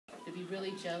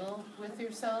really gentle with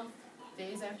yourself.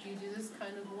 Days after you do this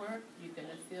kind of work, you're going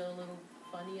to feel a little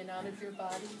funny and out of your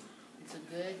body. It's a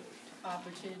good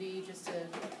opportunity just to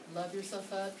love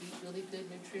yourself up, eat really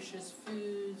good, nutritious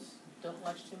foods, don't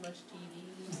watch too much TV.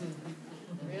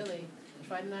 Really.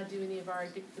 Try to not do any of our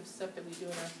addictive stuff that we do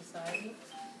in our society.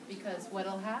 Because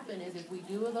what'll happen is if we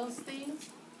do those things,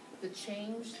 the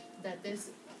change that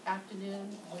this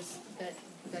afternoon was that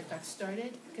got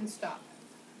started can stop.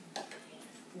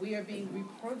 We are being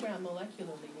reprogrammed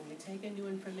molecularly. When we take in new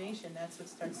information, that's what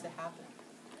starts to happen.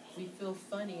 We feel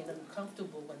funny and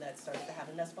uncomfortable when that starts to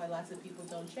happen. That's why lots of people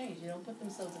don't change. They don't put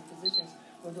themselves in positions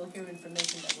where they'll hear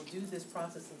information that will do this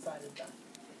process inside of them.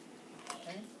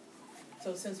 Okay?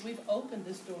 So since we've opened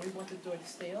this door, we want the door to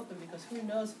stay open because who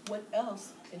knows what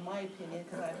else, in my opinion,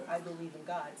 because I believe in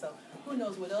God, so who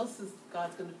knows what else is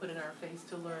God's going to put in our face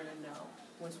to learn and know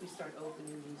once we start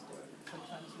opening these doors.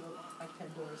 Sometimes you open, like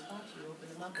 10 doors watch, you open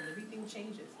them up and everything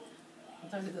changes.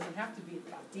 Sometimes it doesn't have to be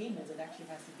about demons, it actually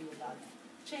has to be about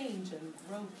change and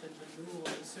growth and renewal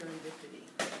and serendipity.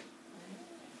 Okay?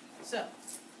 So,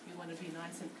 you want to be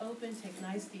nice and open, take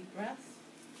nice deep breaths.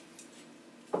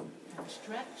 And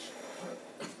stretch.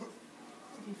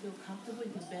 If you feel comfortable,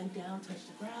 you can bend down, touch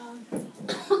the ground.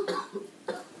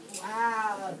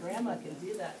 Wow, Grandma can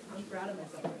do that. I'm proud of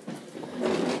myself.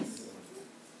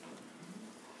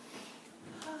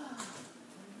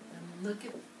 And look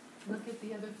at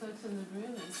the other folks in the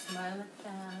room and smile at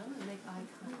them and make eye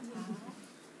contact.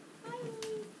 Hi.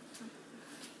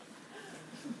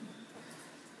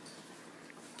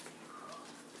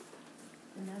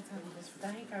 And that's how we just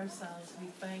thank ourselves. We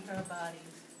thank our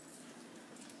bodies.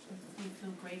 We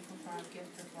feel grateful for our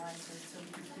gift of life, and so we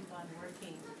can keep on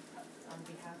working on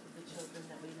behalf of the children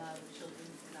that we love, the children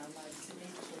in our lives, to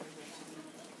make children what to be.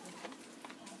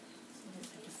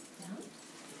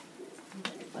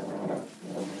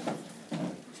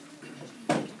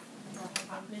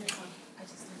 I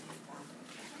just didn't get that.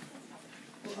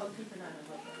 Well, I'll keep an eye on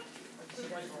what she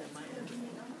doesn't in my end.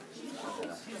 She's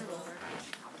over.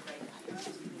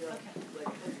 Okay.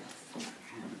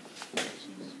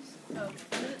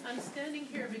 I'm standing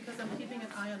here because I'm keeping an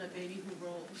eye on a baby who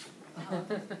rolls.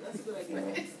 That's a good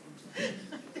idea.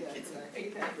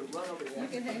 You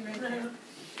can hang right there.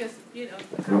 Because, you know,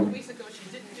 a couple weeks ago she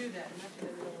didn't do that, and that's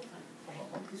what I roll.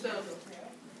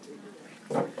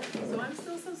 So I'm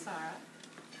still Samsara.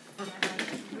 I have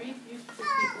 3 beautiful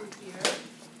people here.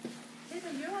 Hey,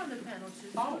 you're on the panel too.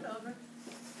 Scoot over.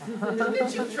 Look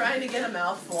at you trying to get a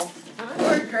mouthful.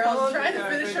 Poor girl trying to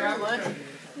finish her lunch.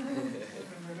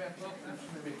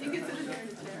 You can sit in there in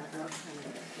the chair.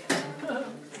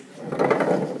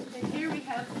 And here we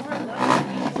have 4 lovely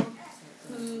people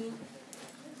who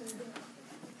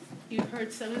you've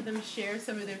heard some of them share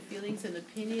some of their feelings and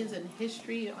opinions and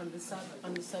history on the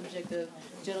subject of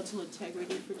genital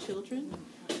integrity for children.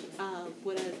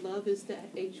 What I'd love is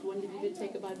that each one of you to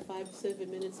take about 5 to 7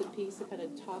 minutes apiece to kind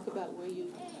of talk about where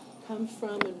you come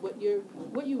from and what you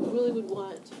really would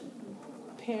want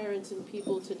parents and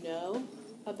people to know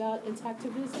about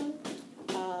intactivism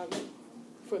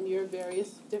from your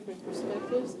various different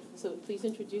perspectives. So please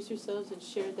introduce yourselves and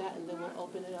share that, and then we'll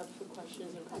open it up for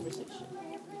questions and conversation.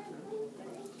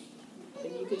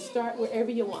 And you can start wherever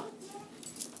you want.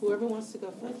 Whoever wants to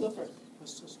go first. Go first.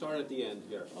 Let's start at the end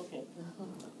here. Okay.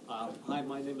 Hi,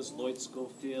 my name is Lloyd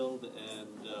Schofield,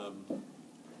 and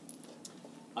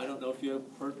I don't know if you have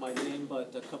heard my name,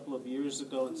 but a couple of years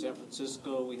ago in San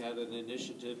Francisco, we had an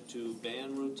initiative to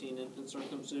ban routine infant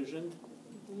circumcision.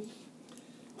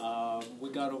 We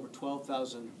got over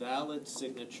 12,000 valid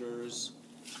signatures.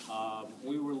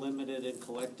 We were limited in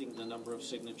collecting the number of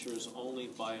signatures only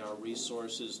by our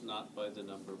resources, not by the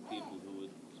number of people who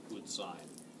would sign.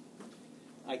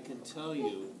 I can tell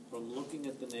you from looking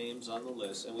at the names on the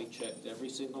list, and we checked every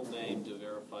single name to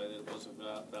verify that it was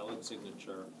a valid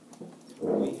signature,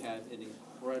 we had an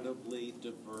incredibly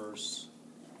diverse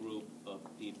group of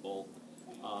people.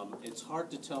 It's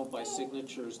hard to tell by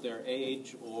signatures their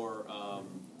age, or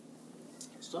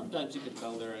sometimes you can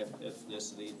tell their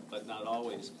ethnicity, but not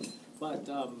always. But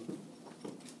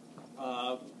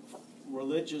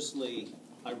religiously,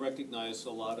 I recognize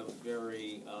a lot of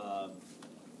very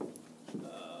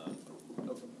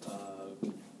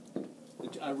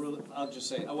I'll just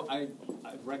say I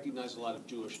recognize a lot of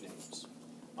Jewish names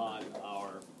on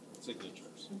our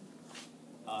signatures.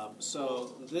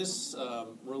 So this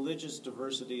religious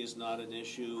diversity is not an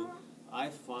issue. I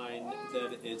find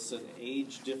that it's an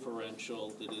age differential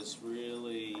that is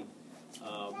really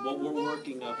what we're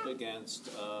working up against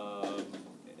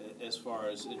as far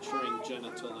as ensuring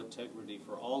genital integrity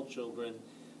for all children.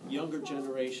 Younger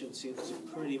generation seems to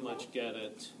pretty much get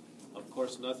it. Of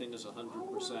course, nothing is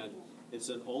 100%. It's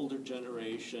an older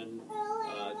generation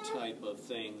type of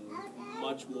thing,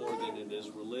 much more than it is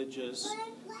religious.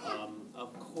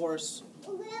 Of course,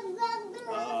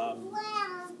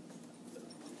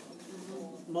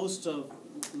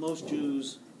 most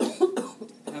Jews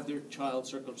have their child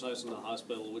circumcised in the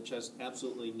hospital, which has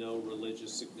absolutely no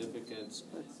religious significance.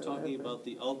 Talking about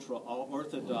the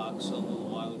ultra-Orthodox a little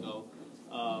while ago,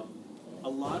 a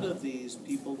lot of these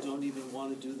people don't even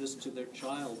want to do this to their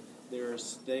child.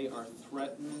 They are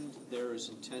threatened. There is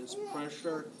intense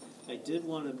pressure. I did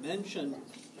want to mention,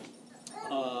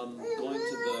 going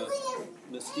to the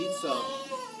Mestiza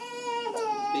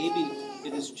baby,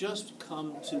 it has just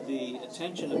come to the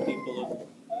attention of people,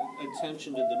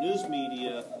 attention to the news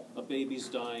media, a baby's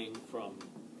dying from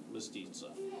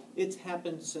Mestiza. It's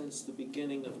happened since the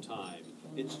beginning of time.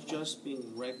 It's just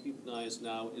being recognized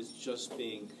now. It's just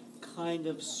being kind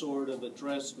of sort of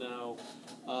addressed now.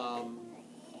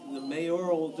 The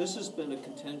mayoral, this has been a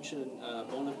contention,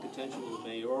 bone of contention in the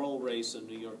mayoral race in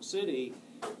New York City,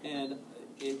 and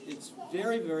it's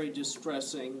very, very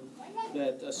distressing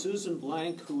that Susan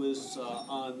Blank, who is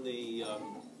on the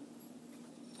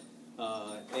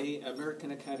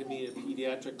American Academy of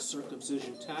Pediatrics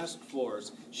Circumcision Task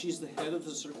Force, she's the head of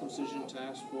the Circumcision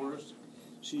Task Force.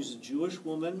 She's a Jewish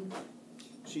woman.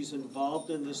 She's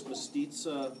involved in this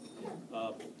Mestiza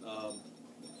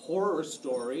horror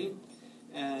story,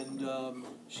 and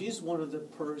she's one of the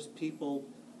people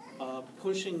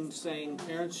pushing, saying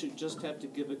parents should just have to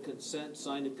give a consent,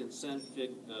 sign a consent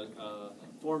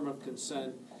form of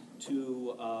consent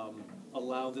to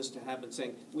allow this to happen,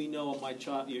 saying, we know my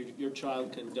child, your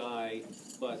child can die,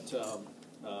 but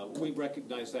we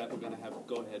recognize that, we're going to have to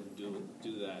go ahead and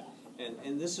do that.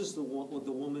 And this is the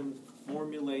woman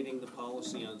formulating the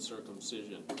policy on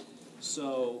circumcision.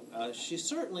 So she's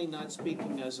certainly not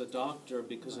speaking as a doctor,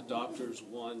 because a doctor's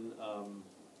one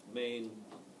main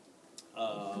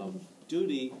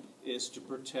duty is to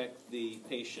protect the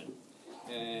patient.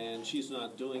 And she's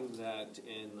not doing that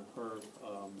in her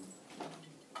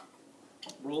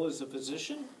role as a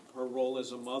physician, her role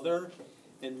as a mother.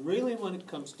 And really, when it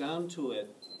comes down to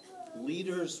it,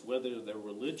 leaders, whether they're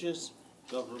religious,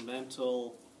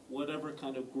 governmental, whatever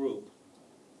kind of group,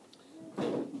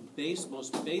 the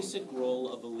most basic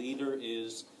role of a leader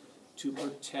is to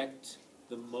protect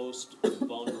the most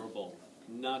vulnerable,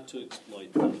 not to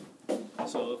exploit them.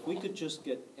 So if we could just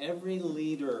get every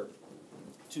leader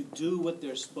to do what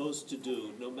they're supposed to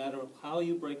do, no matter how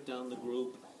you break down the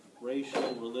group,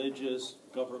 racial, religious,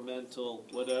 governmental,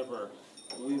 whatever,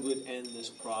 we would end this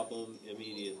problem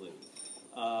immediately.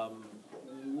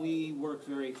 We work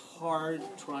very hard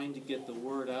trying to get the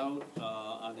word out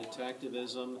on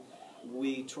intactivism.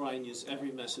 We try and use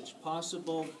every message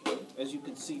possible. As you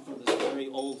can see from this very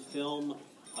old film,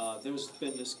 there's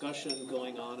been discussion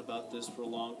going on about this for a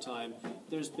long time.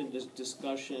 There's been this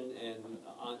discussion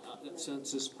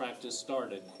since this practice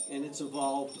started, and it's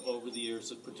evolved over the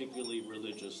years, particularly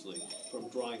religiously, from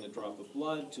drawing a drop of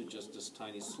blood to just this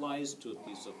tiny slice to a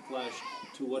piece of flesh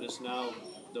to what is now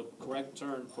the correct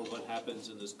term for what happens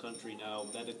in this country now,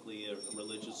 medically or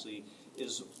religiously,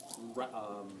 is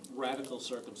radical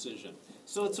circumcision.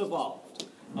 So it's evolved.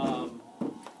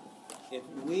 If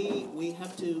we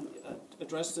have to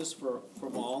address this from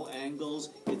all angles.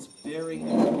 It's very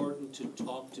important to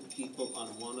talk to people on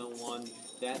one-on-one.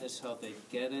 That is how they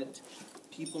get it.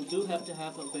 People do have to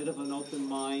have a bit of an open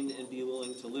mind and be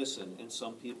willing to listen, and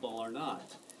some people are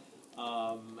not.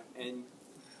 And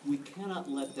we cannot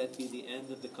let that be the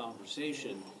end of the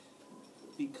conversation,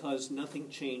 because nothing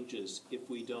changes if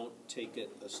we don't take it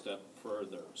a step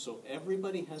further. So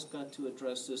everybody has got to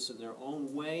address this in their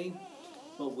own way,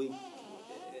 but we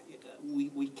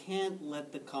can't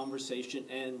let the conversation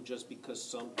end just because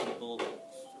some people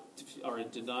are in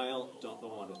denial, don't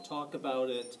want to talk about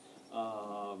it,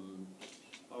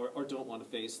 or don't want to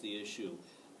face the issue,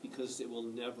 because it will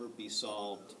never be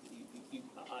solved.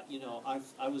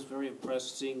 I was very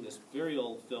impressed seeing this very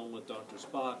old film with Dr.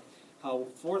 Spock, how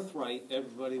forthright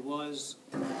everybody was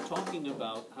talking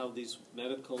about how these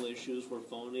medical issues were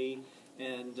phony,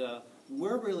 and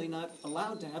we're really not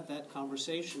allowed to have that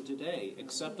conversation today,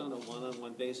 except on a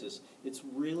one-on-one basis. It's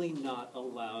really not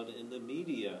allowed in the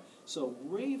media. So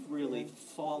we've really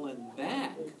fallen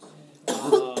back.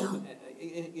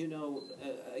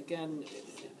 Again,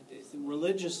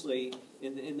 religiously,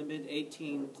 in the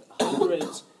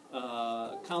mid-1800s,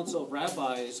 Council of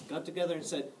Rabbis got together and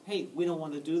said, hey, we don't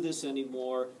want to do this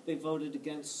anymore. They voted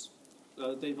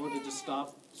to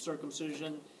stop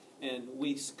circumcision, and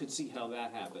we could see how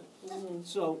that happened. Mm-hmm.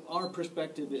 So our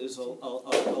perspective is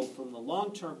from the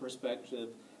long-term perspective,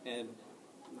 and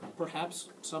perhaps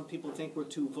some people think we're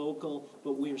too vocal,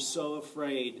 but we're so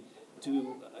afraid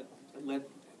to let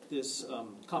this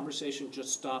conversation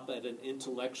just stop at an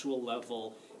intellectual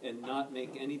level and not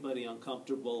make anybody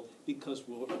uncomfortable, because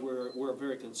we're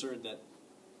very concerned that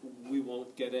we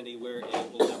won't get anywhere and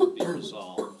it will never be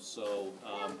resolved. So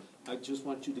I just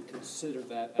want you to consider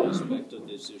that aspect of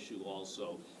this issue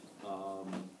also,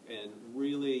 and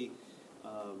really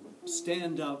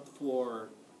stand up for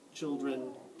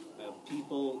children,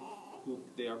 people who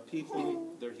they're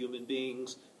human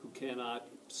beings who cannot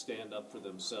stand up for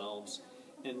themselves.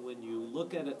 And when you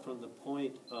look at it from the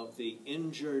point of the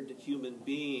injured human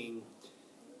being,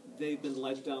 they've been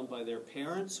let down by their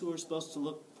parents who are supposed to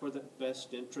look for the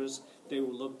best interest. They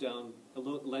were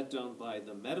let down by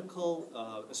the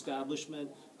medical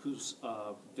establishment whose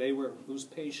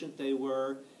patient they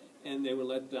were, and they were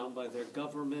let down by their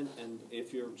government, and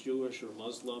if you're Jewish or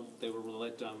Muslim, they were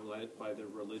let down by their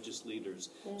religious leaders.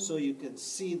 So you can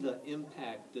see the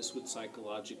impact this would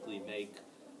psychologically make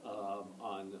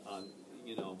on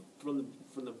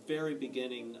from the very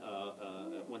beginning,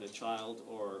 when a child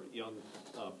or young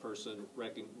person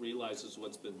realizes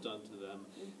what's been done to them.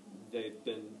 They've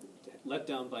been let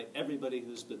down by everybody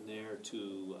who's been there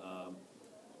to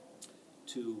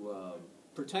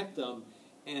protect them,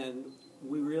 and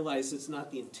we realize it's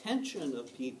not the intention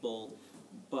of people,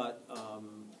 but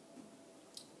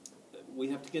we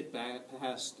have to get back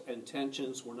past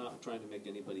intentions. We're not trying to make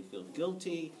anybody feel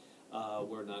guilty.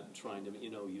 We're not trying to,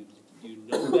 you know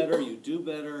better, you do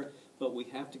better, but we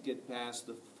have to get past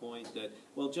the point that,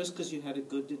 well, just because you had a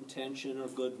good intention or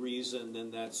good reason, then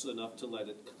that's enough to let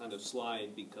it kind of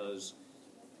slide, because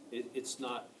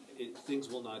things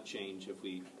will not change if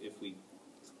we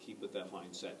keep with that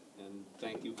mindset. And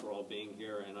thank you for all being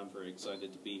here, and I'm very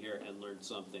excited to be here and learn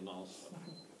something also.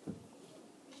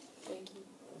 Thank you.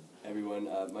 Everyone,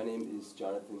 my name is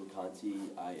Jonathan Conti.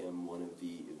 I am one of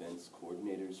the events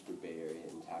coordinators for Bay Area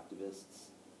Intactivists.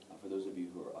 For those of you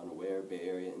who are unaware, Bay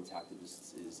Area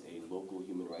Intactivists is a local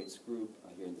human rights group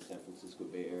here in the San Francisco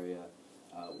Bay Area.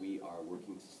 We are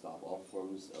working to stop all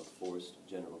forms of forced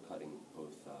genital cutting,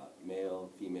 both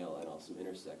male, female, and also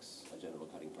intersex genital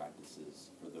cutting practices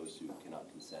for those who cannot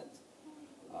consent.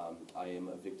 I am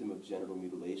a victim of genital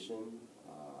mutilation.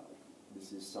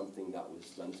 This is something that was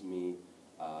done to me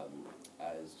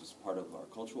as just part of our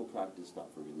cultural practice,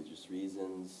 not for religious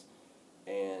reasons.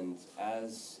 And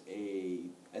as a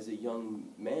young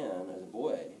man, as a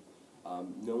boy,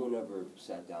 no one ever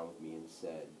sat down with me and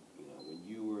said, when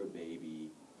you were a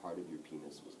baby, part of your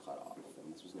penis was cut off,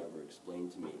 and this was never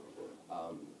explained to me.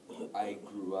 I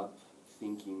grew up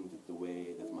thinking that the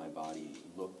way that my body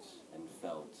looked and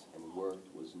felt and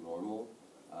worked was normal,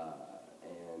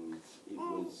 and it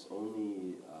was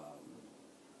only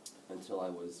until I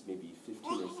was maybe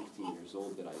 15 or 16 years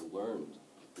old that I learned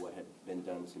what had been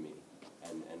done to me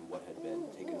and what had been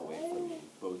taken away from me,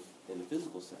 both in the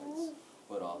physical sense,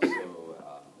 but also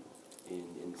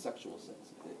in the sexual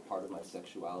sense. That part of my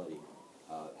sexuality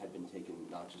had been taken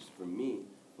not just from me,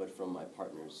 but from my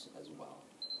partners as well.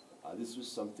 This was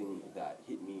something that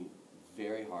hit me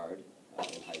very hard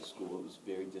in high school. It was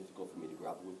very difficult for me to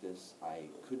grapple with this. I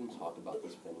couldn't talk about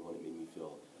this with anyone. It made me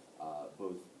feel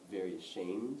both very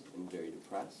ashamed and very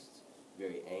depressed,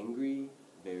 very angry,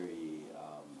 very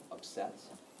upset.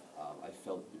 I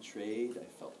felt betrayed, I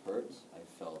felt hurt, I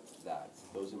felt that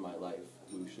those in my life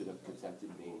who should have protected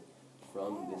me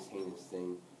from this heinous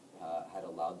thing had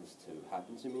allowed this to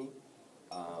happen to me.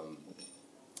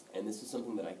 And this is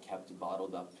something that I kept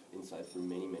bottled up inside for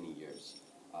many, many years.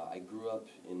 I grew up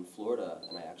in Florida,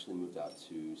 and I actually moved out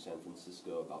to San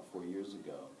Francisco about 4 years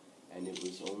ago. And it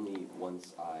was only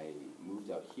once I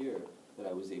moved out here that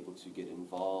I was able to get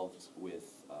involved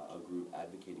with a group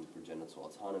advocating for genital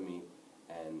autonomy,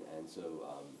 and so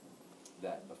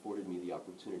that afforded me the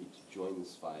opportunity to join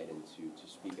this fight and to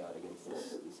speak out against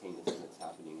this heinous thing that's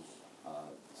happening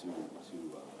to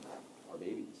our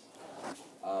babies.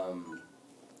 I'm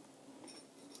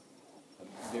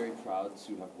very proud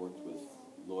to have worked with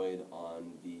Lloyd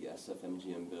on the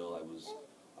SFMGM bill. I was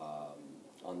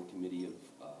on the committee of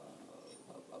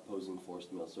opposing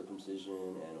forced male circumcision,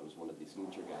 and I was one of the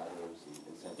signature gatherers in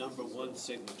San Francisco. Number one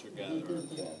signature gatherer.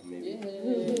 Yeah, maybe.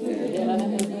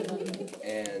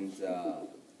 And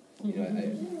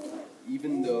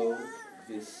even though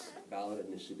this ballot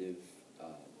initiative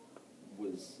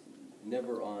was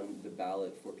never on the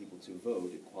ballot for people to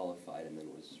vote, it qualified and then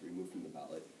was removed from the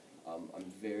ballot, I'm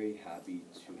very happy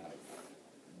to have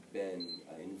been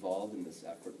involved in this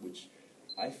effort, which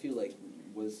I feel like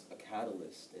was a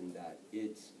catalyst in that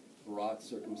it brought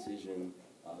circumcision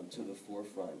to the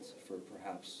forefront for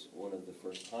perhaps one of the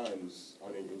first times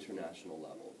on an international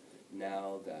level.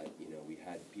 Now that, we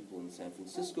had people in San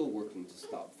Francisco working to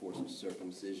stop forced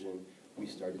circumcision, we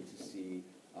started to see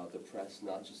the press,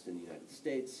 not just in the United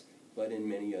States, but in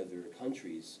many other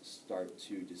countries, start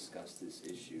to discuss this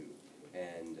issue.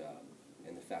 And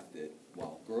the fact that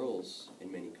while girls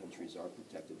in many countries are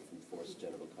protected from forced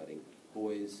genital cutting,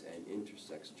 boys and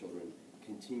intersex children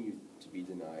continue to be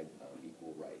denied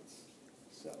equal rights.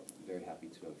 So I'm very happy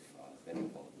to have been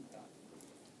involved with that.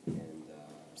 And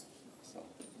so I'll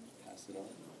pass it on.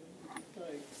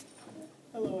 Hi.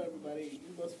 Hello, everybody.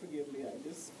 You must forgive me. I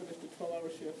just finished a 12-hour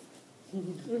shift.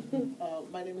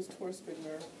 My name is Tor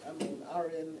Spigner. I'm an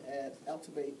RN at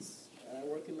Alta Bates, and I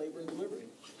work in labor and delivery.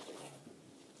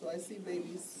 So I see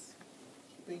babies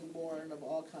being born of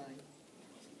all kinds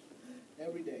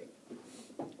every day.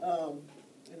 And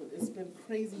it's been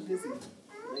crazy busy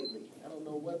lately. I don't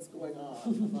know what's going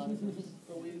on,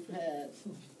 but we've had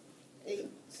 8,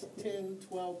 10,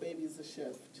 12 babies a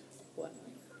shift. What?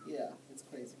 Yeah, it's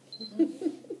crazy.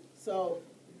 So,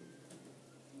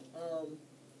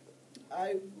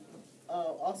 I'm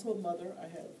also a mother. I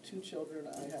have 2 children.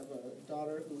 I have a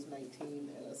daughter who's 19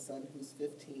 and a son who's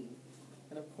 15.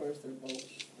 And of course, they're both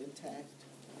intact.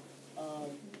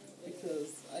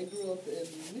 Because I grew up in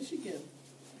Michigan,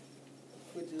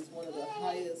 which is one of the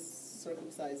highest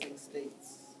circumcising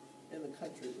states in the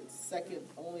country. It's second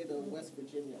only to West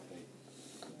Virginia.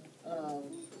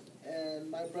 And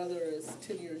my brother is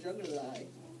 10 years younger than I.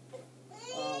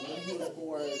 When he was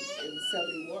born in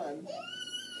 71,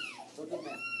 don't do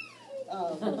math.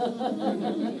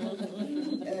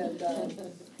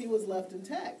 And he was left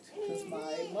intact because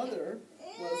my mother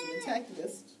was an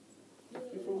intactivist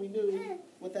before we knew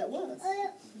what that was.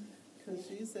 Because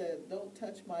she said, "Don't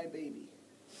touch my baby."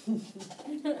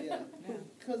 Yeah.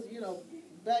 Because,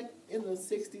 back in the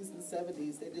 60s and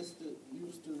 70s, they just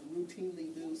used to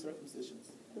routinely do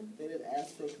circumcisions. They didn't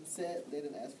ask for consent. They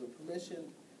didn't ask for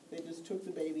permission. They just took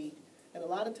the baby. And a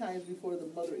lot of times before the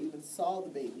mother even saw the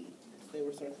baby, they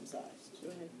were circumcised.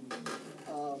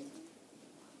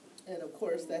 And of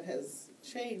course, that has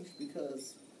changed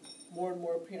because more and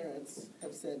more parents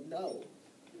have said no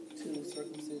to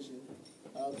circumcision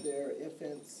of their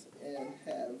infants and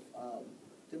have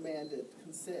demanded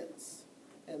consents.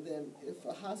 And then if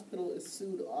a hospital is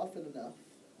sued often enough,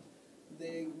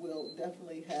 they will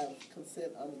definitely have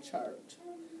consent on the chart.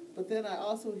 But then I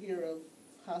also hear of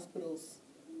hospitals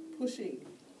pushing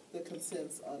the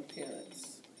consents on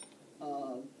parents.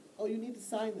 Oh, you need to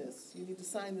sign this. You need to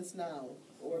sign this now.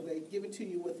 Or they give it to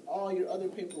you with all your other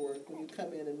paperwork when you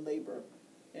come in labor,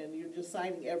 and you're just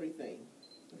signing everything.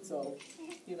 And so,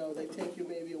 they take your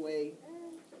baby away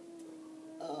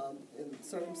and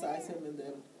circumcise him, and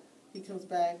then he comes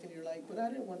back, and you're like, but I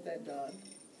didn't want that done.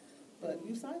 But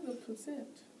you signed the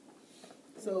consent.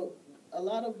 So a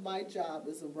lot of my job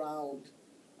is around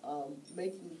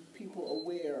making people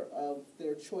aware of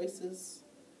their choices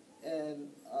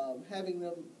and having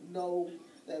them know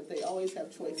that they always have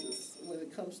choices when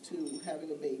it comes to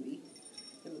having a baby,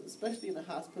 and especially in a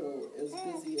hospital as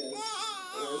busy as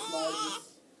or as large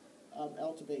as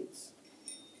Alta Bates.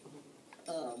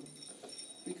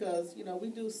 Because, we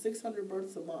do 600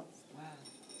 births a month. Wow.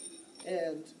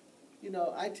 And,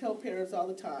 I tell parents all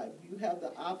the time, you have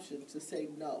the option to say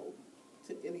no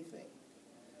to anything.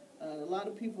 A lot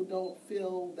of people don't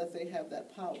feel that they have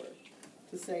that power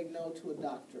to say no to a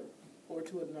doctor or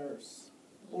to a nurse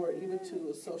or even to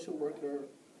a social worker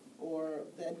or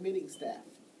the admitting staff.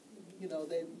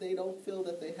 They don't feel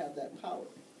that they have that power,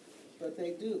 but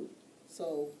they do.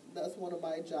 So that's one of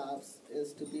my jobs,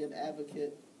 is to be an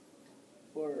advocate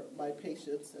for my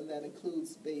patients, and that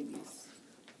includes babies.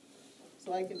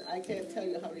 So I can't tell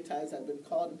you how many times I've been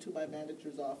called into my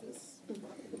manager's office.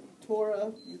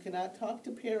 Tora, you cannot talk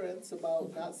to parents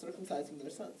about not circumcising their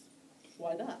sons.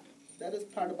 Why not? That is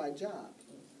part of my job.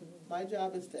 My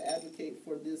job is to advocate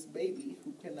for this baby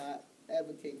who cannot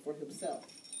advocate for himself.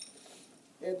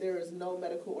 And there is no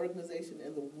medical organization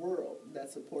in the world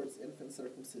that supports infant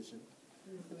circumcision.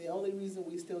 And the only reason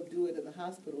we still do it in the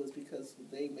hospital is because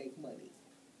they make money.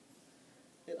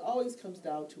 It always comes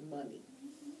down to money.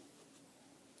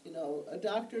 A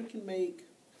doctor can make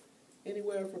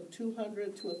anywhere from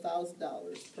 $200 to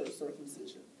 $1,000 per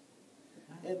circumcision.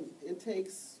 And it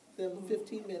takes them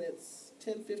 15 minutes,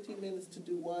 10, 15 minutes to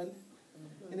do one.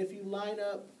 And if you line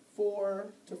up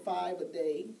 4 to 5 a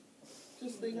day,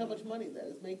 just think how much money that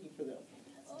is making for them.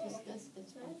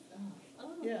 That's right.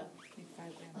 Yeah.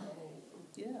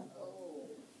 Yeah.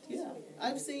 Yeah.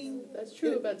 I've seen. That's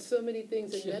true about so many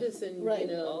things in medicine, Right.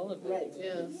 All of it. Right.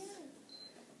 Yeah.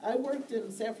 I worked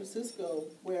in San Francisco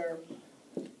where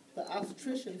the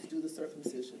obstetricians do the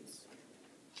circumcisions.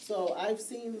 So I've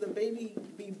seen the baby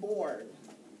be born,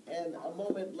 and a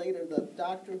moment later, the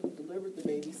doctor who delivered the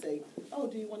baby say, "Oh,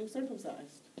 do you want him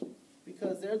circumcised?"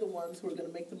 Because they're the ones who are going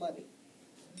to make the money.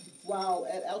 While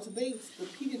at Alta Bates, the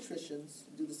pediatricians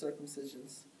do the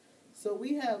circumcisions. So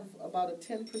we have about a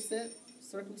 10%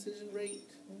 circumcision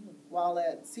rate, while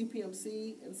at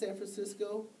CPMC in San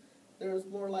Francisco, there's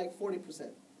more like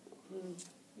 40%.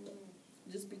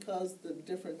 Just because the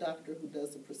different doctor who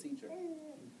does the procedure.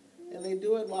 And they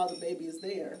do it while the baby is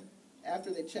there,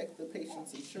 after they check the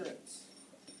patient's insurance.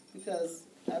 Because,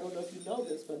 I don't know if you know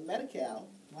this, but Medi-Cal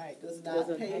does not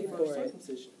Doesn't pay pay for for it.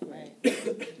 circumcision. Right.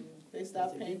 They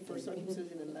stopped paying for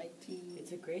circumcision in 19,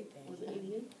 It's a great thing. was it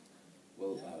 88?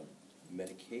 Well,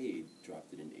 Medicaid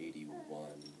dropped it in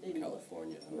 81, 81.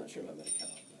 California. I'm not sure about Medi-Cal,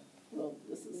 but Well,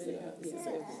 this is, Medi-Cal, it's the yeah.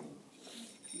 same thing.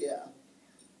 Yeah.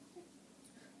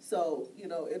 So, you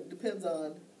know, it depends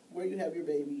on where you have your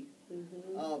baby.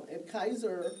 And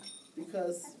Kaiser,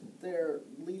 because their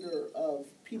leader of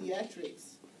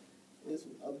pediatrics is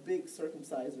a big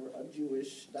circumciser, a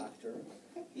Jewish doctor,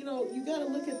 you know, you gotta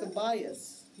look at the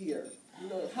bias here. You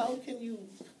know, how can you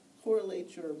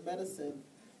correlate your medicine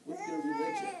with your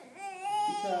religion?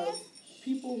 Because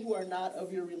people who are not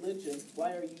of your religion,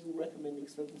 why are you recommending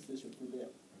circumcision for them?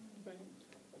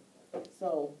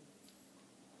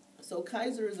 So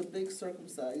Kaiser is a big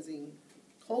circumcising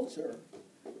culture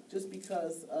just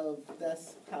because of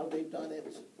that's how they've done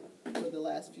it for the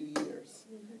last few years.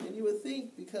 And you would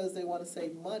think because they want to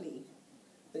save money,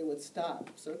 they would stop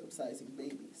circumcising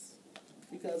babies.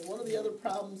 Because one of the other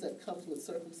problems that comes with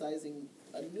circumcising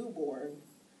a newborn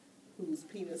whose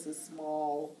penis is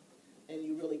small and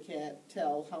you really can't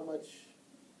tell how much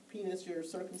penis you're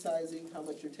circumcising, how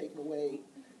much you're taking away,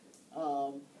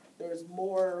 there's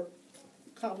more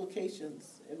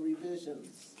complications and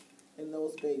revisions in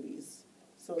those babies.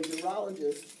 So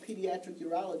urologists, pediatric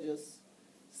urologists,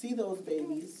 see those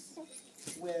babies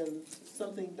when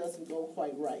something doesn't go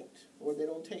quite right, or they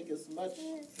don't take as much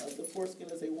of the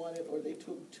foreskin as they wanted, or they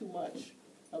took too much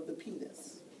of the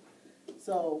penis.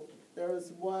 So there's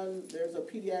a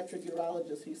pediatric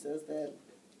urologist, he says that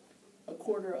a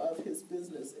quarter of his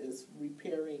business is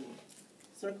repairing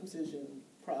circumcision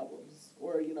problems.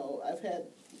 Or, you know, I've had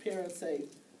parents say,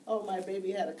 "Oh, my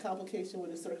baby had a complication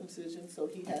with his circumcision, so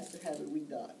he has to have it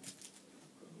redone."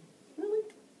 Really?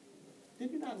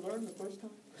 Did you not learn the first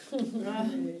time?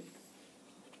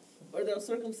 Or they'll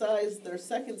circumcise their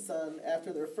second son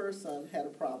after their first son had a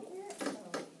problem.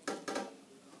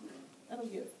 I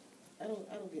don't get it. I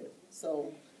don't get it.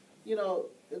 So, you know,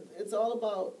 it's all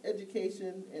about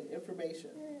education and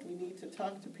information. We need to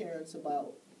talk to parents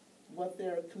about what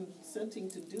they're consenting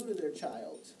to do to their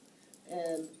child.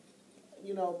 And,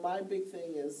 you know, my big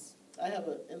thing is, I have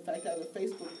a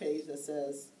Facebook page that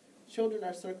says, children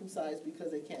are circumcised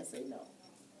because they can't say no.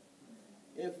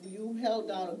 If you held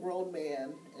down a grown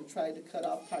man and tried to cut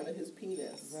off part of his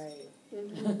penis, it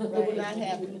would not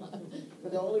happen.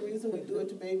 The only reason we do it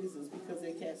to babies is because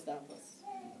they can't stop us.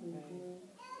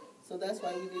 So that's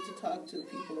why we need to talk to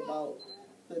people about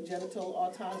the genital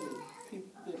autonomy.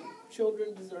 The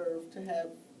children deserve to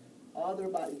have all their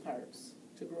body parts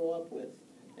to grow up with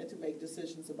and to make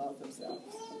decisions about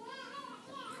themselves.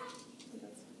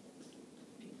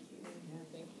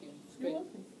 Thank you. You're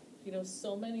welcome. You know,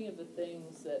 so many of the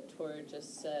things that Tora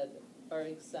just said are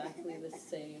exactly the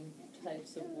same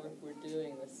types of work we're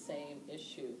doing, the same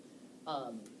issue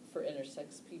for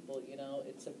intersex people. You know,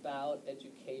 it's about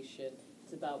education.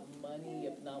 It's about money,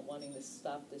 of not wanting to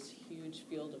stop this huge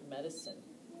field of medicine.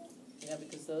 You know,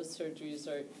 because those surgeries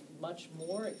are much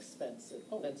more expensive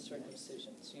than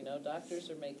circumcisions. You know, doctors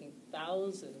are making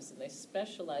thousands and they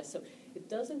specialize. So it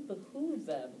doesn't behoove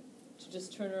them to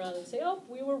just turn around and say, "Oh,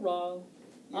 we were wrong.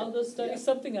 I'll go study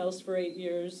something else for 8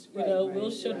 years. You know,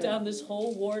 we'll shut down this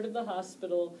whole ward of the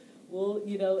hospital. We'll,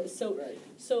 you know,"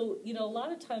 so, you know, a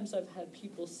lot of times I've had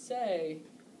people say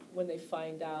when they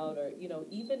find out, or, you know,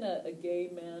 even a gay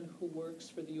man who works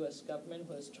for the U.S. government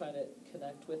who I was trying to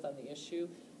connect with on the issue,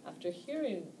 after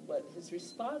hearing what his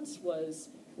response was,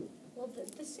 "Well,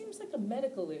 this seems like a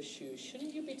medical issue.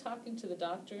 Shouldn't you be talking to the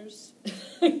doctors?"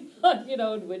 You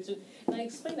know, and I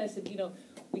explained, I said, you know,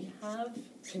 we have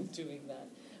been doing that.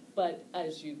 But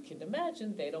as you can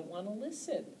imagine, they don't want to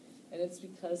listen. And it's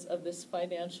because of this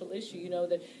financial issue. You know,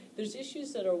 that there's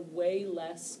issues that are way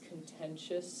less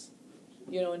contentious,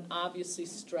 you know, and obviously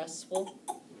stressful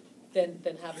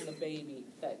than having a baby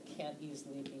that can't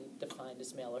easily be defined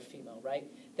as male or female, right?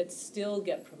 That still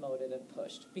get promoted and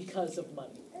pushed because of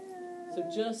money. So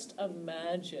just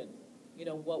imagine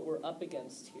what we're up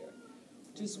against here.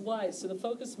 Which is why, so the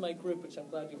focus of my group, which I'm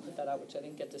glad you put that out, which I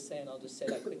didn't get to say, and I'll just say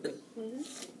that quickly,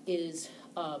 is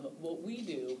what we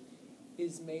do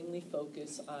is mainly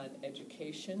focus on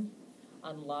education,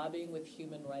 on lobbying with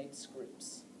human rights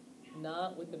groups,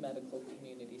 not with the medical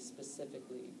community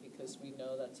specifically, because we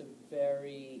know that's a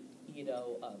very,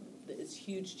 it's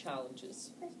huge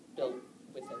challenges built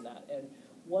within that. And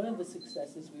one of the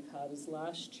successes we've had is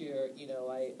last year,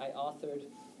 I authored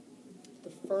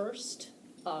the first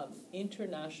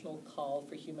international call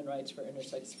for human rights for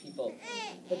intersex people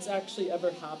that's actually ever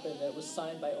happened. It was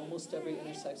signed by almost every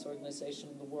intersex organization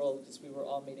in the world, because we were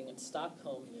all meeting in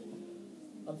Stockholm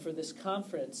for this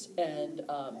conference, and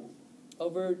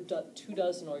over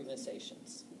 24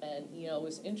 organizations. And it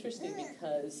was interesting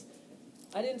because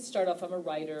I didn't start off, I'm a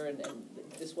writer, and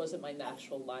this wasn't my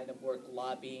natural line of work,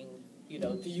 lobbying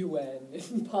the UN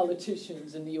and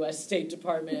politicians and the U.S. State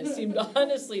Department. It seemed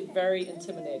honestly very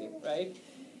intimidating, right?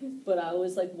 But I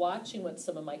was watching what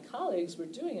some of my colleagues were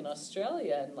doing in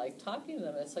Australia and talking to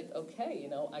them. And it's okay,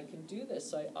 I can do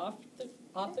this. So I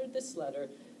authored this letter,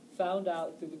 found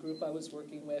out through the group I was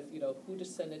working with, who to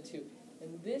send it to.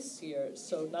 And this year,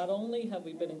 so not only have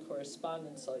we been in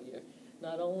correspondence all year,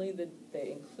 not only did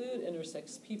they include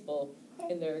intersex people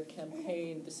in their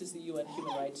campaign, this is the UN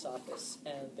Human Rights Office,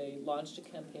 and they launched a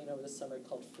campaign over the summer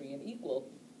called Free and Equal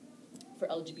for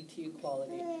LGBT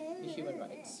equality and human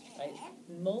rights, right?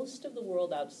 Most of the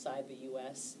world outside the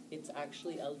US, it's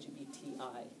actually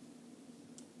LGBTI.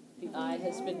 The I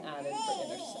has been added for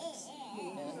intersex.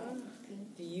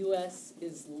 And the US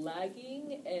is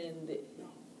lagging and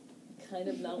kind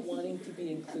of not wanting to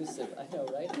be inclusive, I know,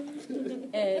 right?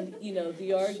 And,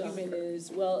 the argument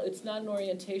is, well, it's not an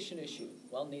orientation issue.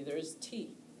 Well, neither is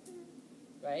T,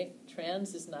 right?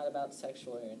 Trans is not about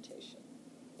sexual orientation.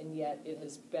 And yet it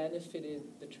has benefited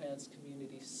the trans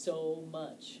community so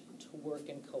much to work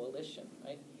in coalition,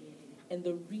 right? And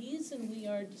the reason we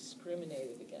are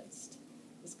discriminated against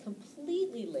is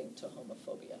completely linked to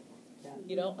homophobia.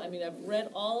 I've read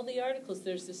all the articles.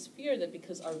 There's this fear that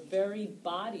because our very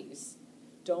bodies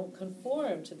don't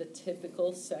conform to the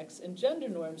typical sex and gender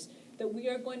norms, that we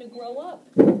are going to grow up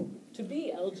to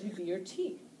be LGBT or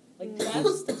T.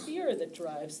 That's the fear that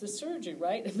drives the surgery,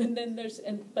 right? And then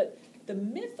but the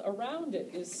myth around it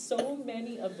is so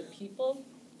many of the people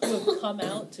who have come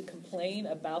out to complain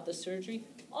about the surgery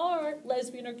are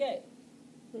lesbian or gay.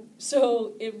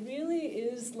 So it really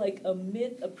is a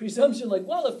myth, a presumption,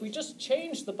 well, if we just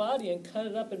change the body and cut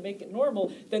it up and make it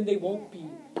normal, then they won't be,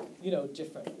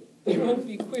 different. They won't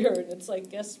be queer. And it's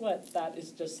guess what? That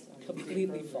is just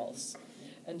completely false.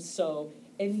 And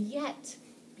yet,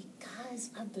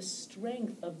 because of the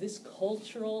strength of this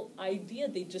cultural idea,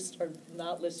 they just are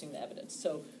not listening to evidence.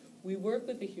 So we work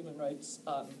with the Human Rights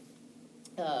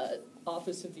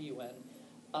Office of the UN,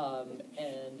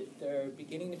 and they're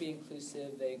beginning to be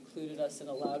inclusive. They included us and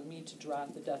allowed me to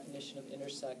draft the definition of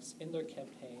intersex in their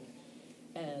campaign.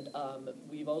 And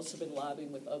we've also been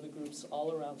lobbying with other groups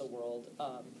all around the world.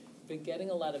 Been getting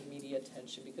a lot of media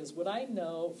attention, because what I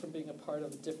know from being a part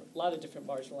of a lot of different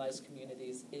marginalized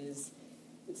communities is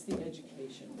it's the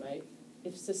education, right?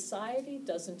 If society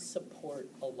doesn't support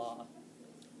a law,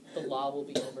 the law will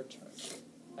be overturned,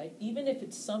 right? Even if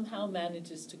it somehow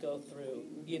manages to go through,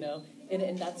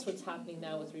 and that's what's happening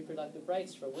now with reproductive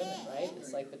rights for women, right?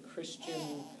 It's the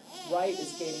Christian right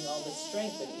is gaining all this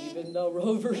strength, and even though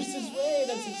Roe versus Wade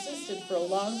has existed for a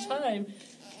long time,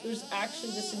 there's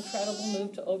actually this incredible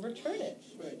move to overturn it,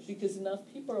 because enough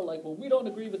people are well, we don't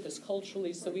agree with this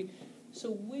culturally, so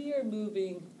we are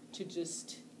moving to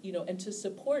just, and to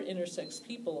support intersex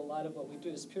people. A lot of what we do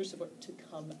is peer support to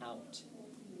come out,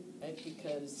 right?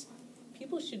 Because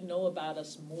people should know about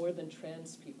us more than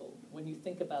trans people when you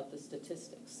think about the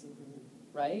statistics,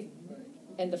 right?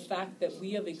 And the fact that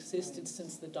we have existed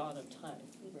since the dawn of time.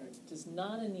 It is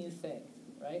not a new thing,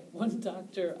 right? One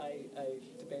doctor I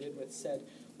debated with said,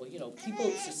 well,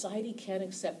 society can't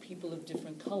accept people of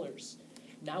different colors.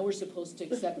 Now we're supposed to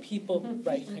accept people,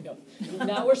 right, I know.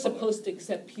 Now we're supposed to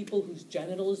accept people whose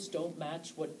genitals don't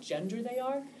match what gender they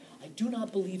are? I do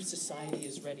not believe society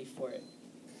is ready for it.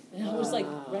 And I was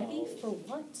ready for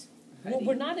what? Well,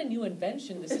 we're not a new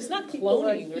invention. This is not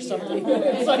cloning or something.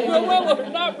 It's well, we're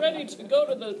not ready to go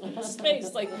to the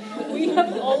space. We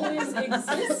have always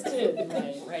existed,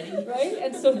 right?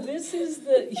 And so this is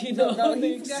the, No, the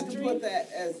he forgot to extreme. put that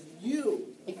as you.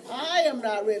 I am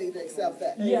not ready to accept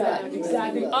that. Yeah,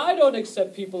 exactly. I don't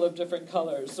accept people of different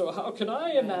colors, so how can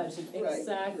I imagine? Right,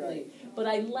 Exactly. right. But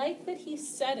I like that he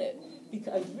said it,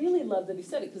 because I really love that he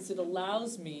said it, because it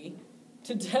allows me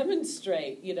to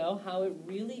demonstrate, how it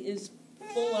really is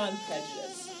full-on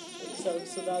prejudice. So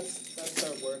that's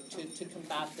our work, to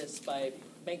combat this by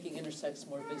making intersex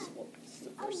more visible. This is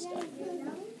the first step.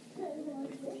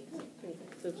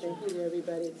 So thank you to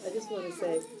everybody. I just want to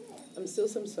say, I'm still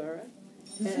Samsara,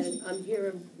 and I'm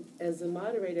here as a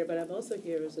moderator, but I'm also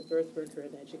here as a birth worker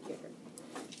and educator.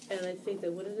 And I think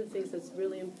that one of the things that's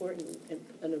really important, and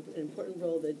an important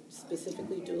role that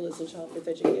specifically doulas and child birth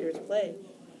educators play,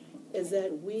 is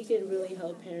that we can really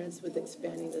help parents with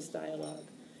expanding this dialogue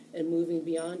and moving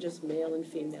beyond just male and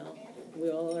female. We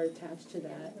all are attached to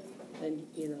that. And,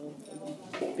 you know,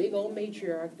 big old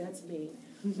matriarch, that's me.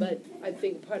 But I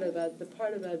think the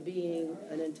part about being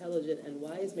an intelligent and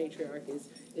wise matriarch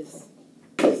is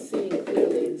seeing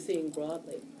clearly and seeing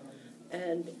broadly.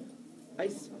 And I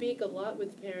speak a lot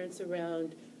with parents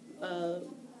around,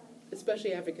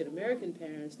 especially African American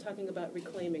parents, talking about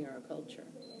reclaiming our culture.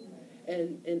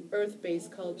 And in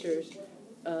earth-based cultures,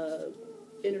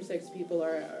 intersex people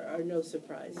are no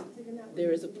surprise.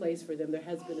 There is a place for them. There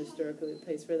has been historically a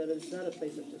place for them, and it's not a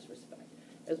place of disrespect.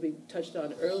 As we touched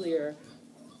on earlier,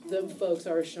 them folks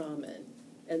are a shaman,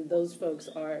 and those folks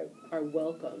are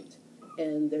welcomed,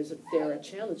 and they're a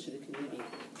challenge to the community.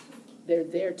 They're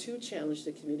there to challenge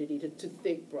the community to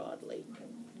think broadly.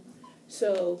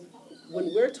 So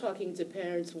when we're talking to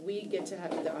parents, we get to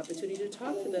have the opportunity to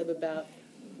talk to them about,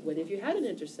 what if you had an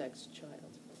intersex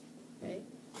child, okay?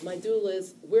 My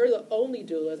doulas, we're the only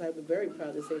doulas, I'm very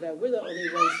proud to say that, we're the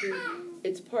only ones who,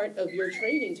 it's part of your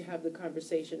training to have the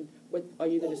conversation, what are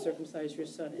you going to circumcise your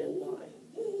son and why?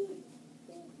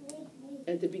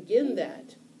 And to begin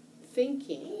that,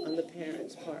 thinking on the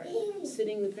parents' part,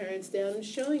 sitting the parents down and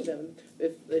showing them,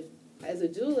 if as a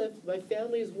doula, if my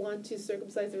families want to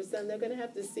circumcise their son, they're going to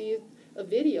have to see a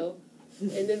video,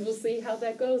 and then we'll see how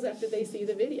that goes after they see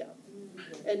the video.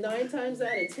 And 9 times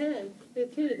out of 10, the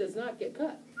kid does not get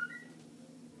cut.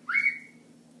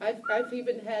 I've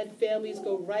even had families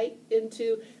go right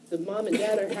into the mom and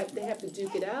dad they have to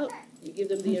duke it out. You give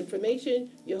them the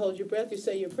information, you hold your breath, you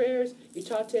say your prayers, you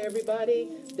talk to everybody,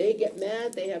 they get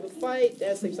mad, they have a fight,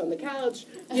 dad sleeps on the couch,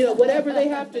 you know, whatever they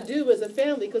have to do as a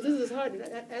family, because this is hard.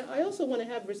 And I also want to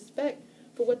have respect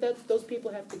for what those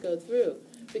people have to go through,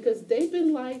 because they've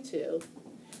been lied to,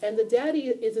 and the daddy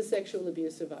is a sexual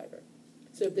abuse survivor.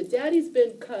 So if the daddy's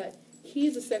been cut,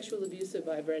 he's a sexual abuse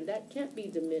survivor, and that can't be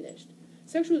diminished.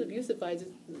 Sexual abuse survivors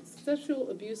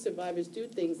do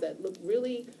things that look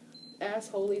really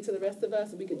assholey to the rest of us,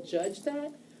 and we could judge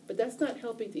that, but that's not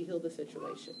helping to heal the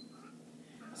situation.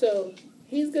 So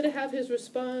he's going to have his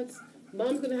response,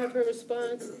 mom's going to have her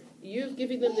response, you're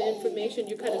giving them the information,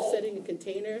 you're kind of setting a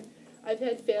container. I've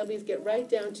had families get right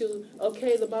down to,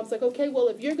 okay, the mom's like, okay, well,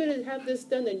 if you're going to have this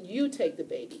done, then you take the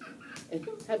baby. And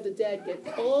have the dad get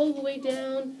all the way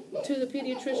down to the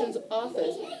pediatrician's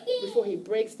office before he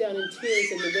breaks down in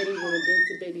tears in the waiting room and brings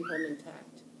the baby home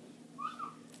intact.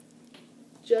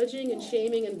 Judging and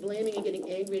shaming and blaming and getting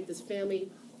angry at this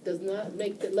family does not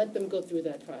let them go through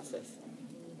that process.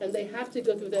 And they have to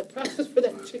go through that process for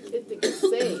that kid to get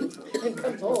saved and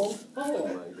come home whole.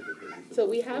 So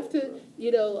we have to,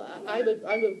 you know,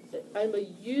 I'm a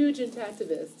huge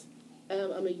intactivist.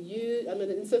 I'm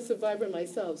an incest survivor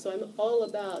myself, so I'm all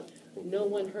about no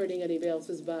one hurting anybody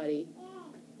else's body.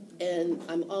 And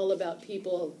I'm all about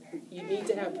people, you need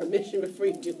to have permission before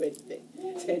you do anything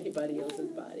to anybody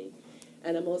else's body.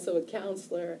 And I'm also a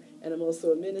counselor, and I'm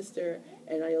also a minister,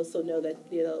 and I also know that,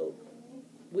 you know,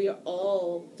 we are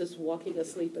all just walking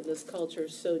asleep in this culture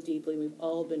so deeply. We've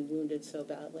all been wounded so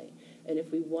badly. And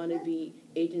if we want to be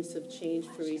agents of change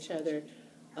for each other,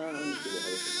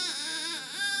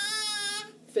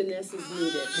 finesse is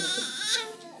needed.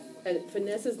 And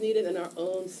finesse is needed, and our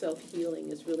own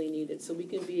self-healing is really needed. So we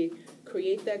can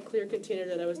create that clear container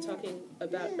that I was talking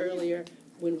about earlier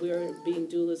when we were being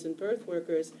doulas and birth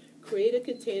workers. Create a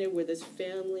container where this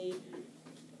family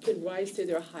can rise to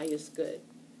their highest good.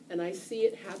 And I see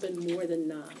it happen more than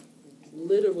not.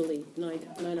 Literally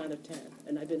 9 out of 10.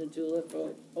 And I've been a doula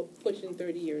for pushing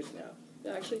 30 years now.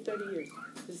 Actually 30 years,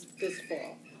 this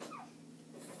fall.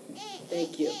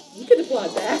 Thank you. You can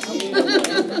applaud that.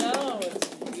 No, it's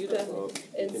beautiful.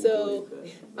 And so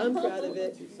I'm proud of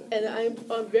it. And I'm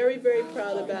very, very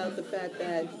proud about the fact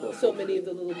that so many of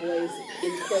the little boys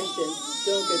in question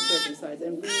don't get circumcised.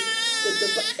 And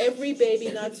every baby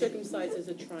not circumcised is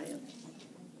a triumph.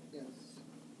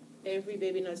 Every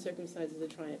baby not circumcised is a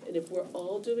triumph. And if we're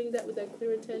all doing that with that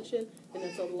clear intention, then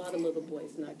that's a lot of little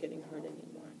boys not getting hurt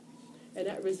anymore. And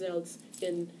that results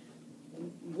in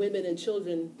women and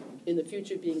children in the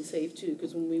future being safe too,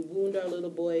 because when we wound our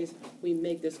little boys, we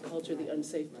make this culture the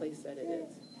unsafe place that it is.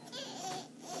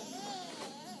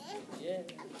 Yeah.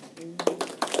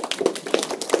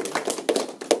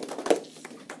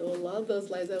 So along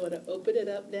those lines, I want to open it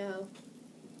up now.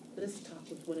 Let's talk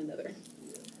with one another.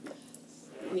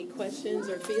 Any questions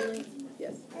or feelings?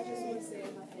 Yes? I just want to say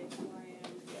how thankful I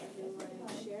am for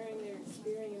everyone sharing their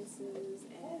experiences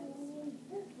and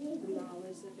the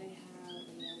knowledge that they have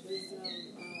and their wisdom.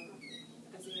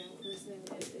 As a young person,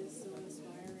 it is so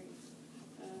inspiring.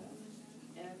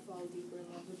 And I fall deeper in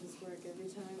love with this work every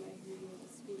time I hear you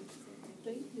speak. So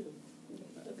Thank you.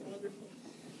 That's wonderful.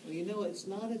 Well, you know, it's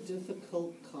not a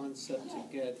difficult concept to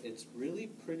get. It's really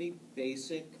pretty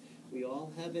basic. We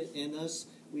all have it in us.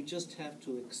 We just have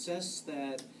to access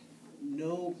that,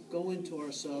 go into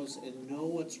ourselves and know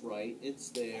what's right. It's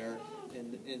there,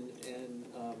 and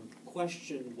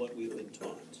question what we've been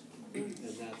taught. And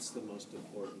that's the most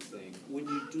important thing. When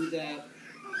you do that,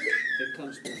 it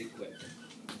comes pretty quick.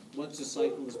 Once the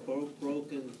cycle is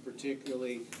broken,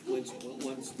 particularly once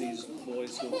these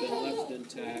boys who have been left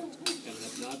intact and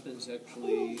have not been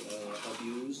sexually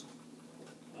abused,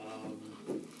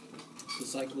 the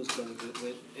cycle is going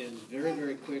to end very,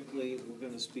 very quickly. We're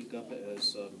going to speak up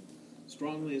as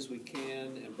strongly as we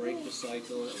can and break the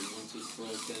cycle, and once it's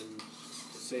broken,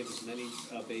 save as many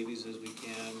babies as we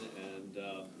can and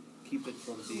keep it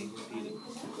from being repeated.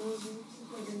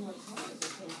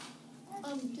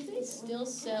 Do they still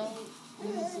sell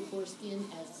women's foreskin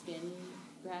as skin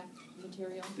graft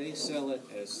material? They sell it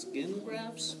as skin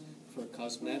grafts for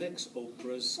cosmetics.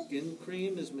 Oprah's skin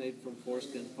cream is made from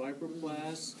foreskin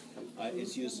fibroblasts.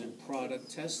 It's used in product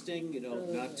testing,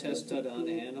 not tested on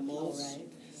animals.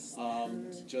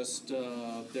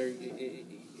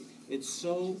 It's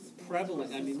so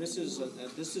prevalent. I mean, this is a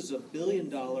 $1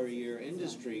 billion a year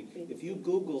industry. If you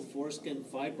Google foreskin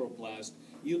fibroblast,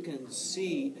 you can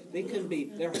see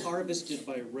they're harvested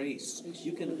by race.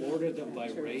 You can order them by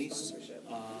race.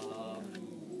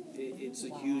 It's a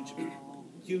huge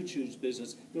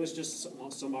business. There was just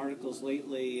some articles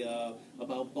lately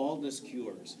about baldness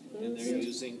cures, and they're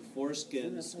using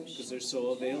foreskins because they're so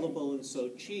available and so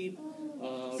cheap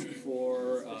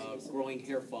for growing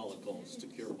hair follicles to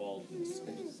cure baldness.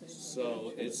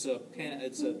 So it's a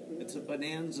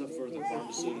bonanza for the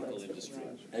pharmaceutical industry.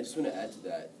 I just want to add to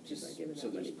that, just so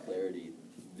there's clarity,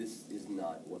 this is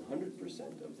not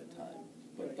 100% of the time,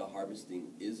 but the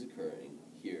harvesting is occurring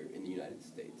here in the United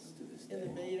States to this day. In the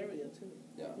Bay Area, too.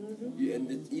 Yeah, and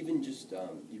it's even just,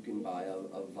 you can buy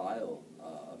a vial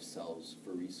of cells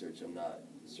for research. I'm not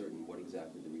certain what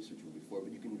exactly the research will be for,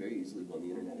 but you can very easily go on the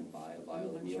internet and buy a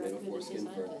vial of neonatal foreskin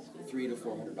for $300 to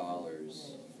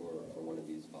 $400 for one of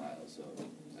these vials. So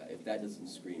if that doesn't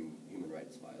scream human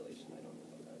rights violation, I don't know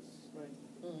what does. Right.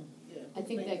 Yeah. I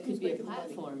think that could be a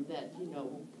platform that,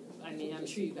 I mean, I'm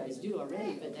sure you guys do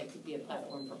already, but that could be a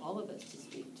platform for all of us to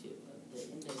speak to, the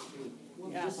industry,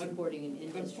 just supporting an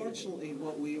industry. Unfortunately,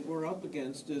 what we're up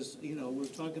against is, we're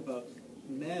talking about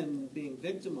men being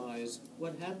victimized.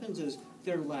 What happens is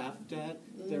they're laughed at,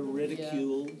 they're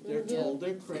ridiculed, they're told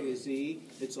they're crazy,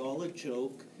 it's all a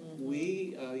joke.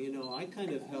 I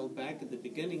kind of held back at the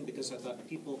beginning because I thought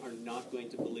people are not going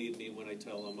to believe me when I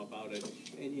tell them about it.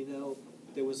 And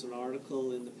there was an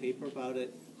article in the paper about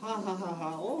it. Ha ha ha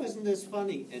ha, oh, isn't this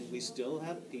funny? And we still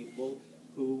have people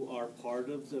who are part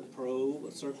of the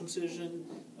pro-circumcision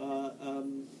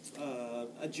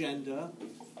agenda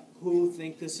who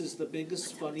think this is the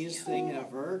biggest, funniest thing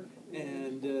ever,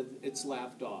 and it's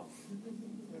laughed off.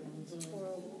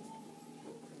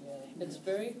 It's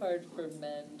very hard for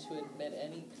men to admit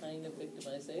any kind of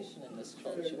victimization in this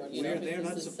culture. They're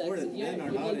not supported. Men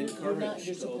are not encouraged.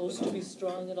 You're supposed to be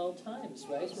strong at all times,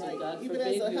 right? So Right. God Even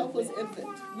forbid as a helpless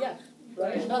infant. Yeah.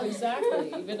 Right. No,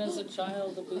 exactly. Even as a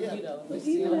child, But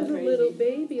even as a little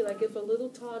baby, like if a little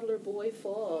toddler boy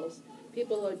falls,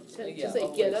 people are tend to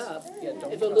say, "Get up." Yeah,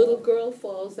 don't If a cry. little girl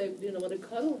falls, they want to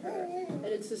cuddle her, and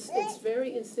it's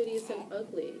very insidious and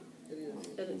ugly. It is.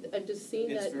 And I've just seen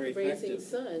It's that very raising effective.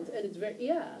 sons, and it's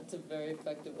It's a very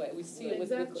effective way. We see it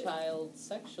with Exactly. child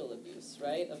sexual abuse,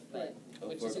 right, of men, Of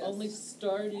which course. is only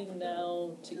starting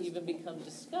now to even become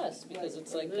discussed, because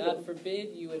it's like, God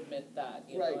forbid you admit that,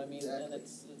 Right, I mean, exactly. and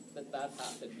it's, that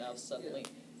happened now suddenly.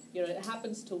 It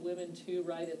happens to women too,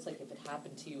 right? It's like if it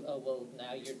happened to you, oh, well,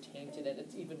 now you're tainted, and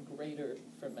it's even greater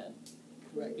for men.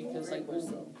 Right. Because Right.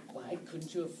 why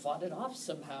couldn't you have fought it off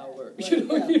somehow, or, Right, even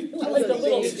yeah. like a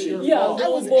little, It's your a fault.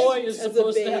 little boy is as a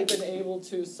supposed to have baby. been able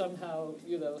to somehow,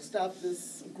 Stop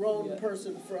this grown Yeah.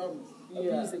 person from yeah,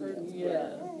 abusing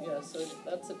them. so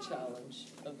that's a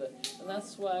challenge and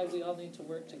that's why we all need to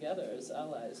work together as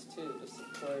allies too, to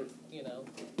support,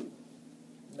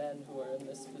 men who are in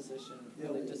this position,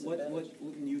 really disadvantaged.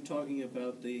 What you talking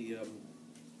about the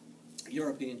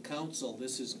European Council,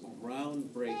 this is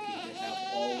groundbreaking to have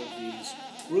all of these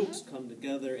groups come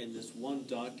together in this one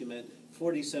document,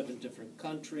 47 different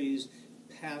countries,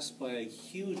 passed by a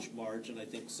huge margin, I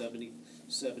think 70%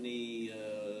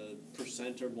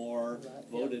 or more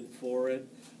voted for it.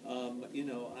 You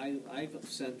know, I've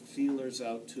sent feelers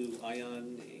out to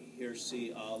Ayan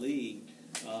Hirsi Ali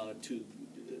to,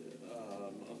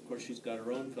 of course, she's got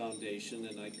her own foundation,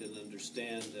 and I can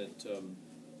understand that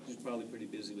she's probably pretty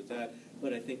busy with that.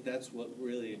 But I think that's what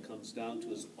really it comes down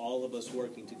to, is all of us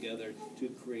working together to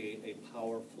create a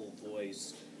powerful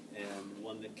voice, and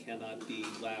one that cannot be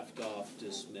laughed off,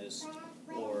 dismissed,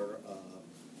 or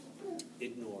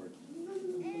ignored.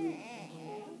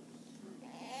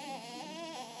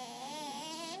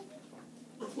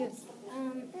 Yes.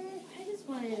 I just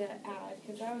wanted to add,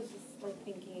 because I was just like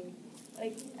thinking,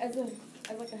 like as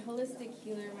like a holistic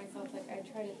healer myself, like I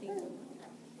try to think of,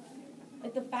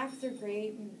 like the facts are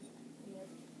great, and,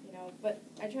 you know, but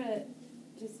I try to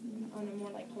just on a more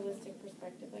like holistic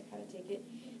perspective, like how to take it.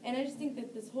 And I just think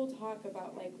that this whole talk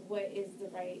about like what is the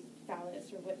right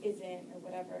phallus or what isn't or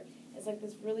whatever is like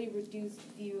this really reduced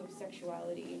view of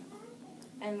sexuality,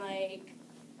 and like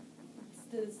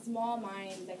the small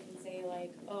mind that can say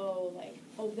like, oh,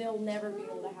 they'll never be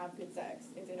able to have good sex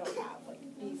if they don't have like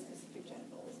these specific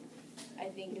genitals, I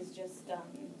think is just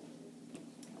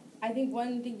I think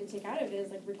one thing to take out of it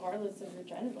is like regardless of your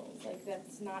genitals, like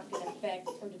that's not going to affect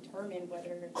or determine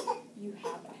whether you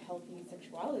have a healthy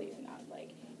sexuality or not.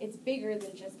 Like it's bigger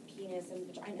than just penis and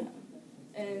vagina,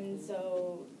 and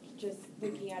so just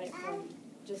looking at it from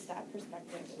just that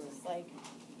perspective, it's like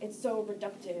it's so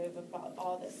reductive about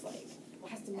all this like, it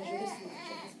has to measure this much,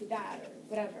 it has to be that, or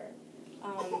whatever.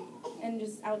 And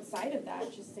just outside of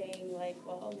that, just saying like,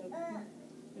 well,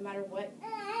 no matter what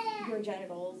your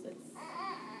genitals, it's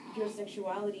your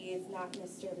sexuality is not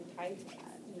necessarily tied to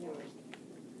that, you know.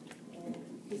 And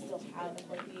you still have a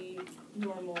healthy,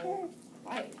 normal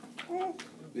life.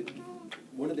 But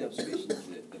one of the observations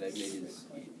that I've made is,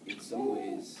 in some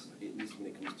ways, at least when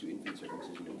it comes to infant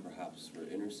circumcision and perhaps for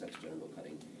intersex genital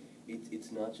cutting,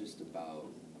 it's not just about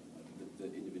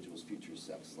the individual's future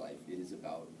sex life. It is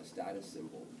about a status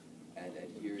symbol and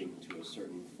adhering to a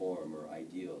certain form or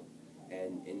ideal.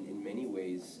 And in many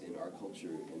ways, in our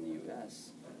culture in the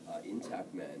U.S.,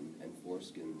 intact men and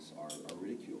foreskins are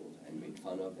ridiculed and made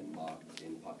fun of and mocked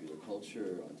in popular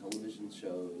culture, on television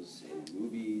shows, in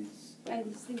movies. I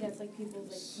just think that's like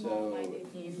people's like small-minded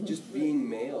view. Just being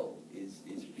male is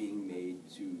being made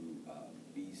to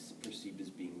be perceived as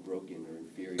being broken or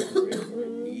inferior or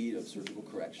in need of surgical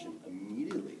correction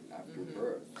immediately after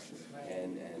birth.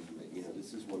 And you know,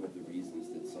 this is one of the reasons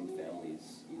that some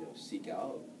families, you know, seek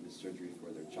out this surgery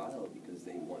for their child, because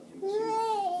they want him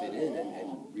to fit in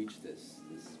and reach this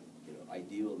you know,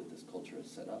 ideal that this culture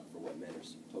has set up for what men are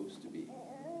supposed to be.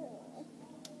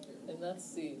 And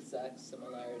that's the exact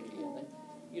similarity. And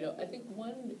you know, I think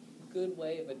one good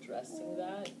way of addressing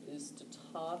that is to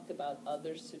talk about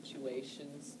other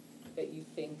situations that you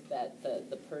think that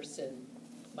the person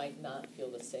might not feel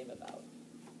the same about,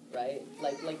 right?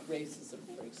 Like racism,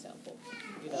 for example.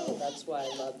 You know, that's why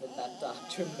I love that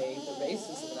doctor made the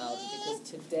racism analogy, because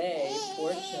today,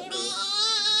 fortunately,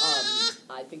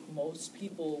 I think most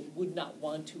people would not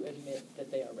want to admit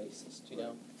that they are racist, you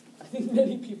know? I think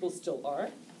many people still are.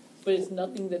 But it's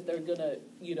nothing that they're gonna,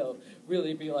 you know,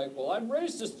 really be like, well, I'm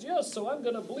racist, yes, so I'm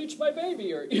gonna bleach my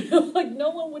baby, or, you know, like no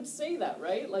one would say that,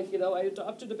 right? Like, you know, I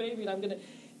adopted a baby and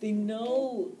they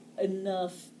know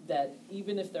enough that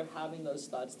even if they're having those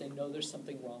thoughts, they know there's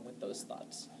something wrong with those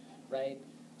thoughts, right?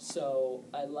 So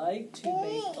I like to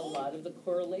make a lot of the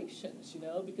correlations, you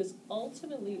know, because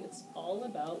ultimately it's all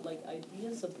about like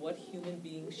ideas of what human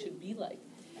beings should be like.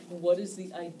 What is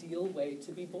the ideal way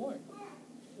to be born?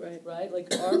 Right?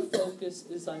 Like our focus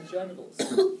is on genitals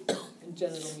and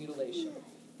genital mutilation.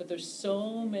 But there's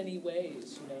so many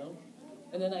ways, you know?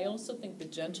 And then I also think the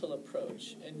gentle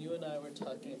approach, and you and I were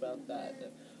talking about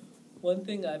that. One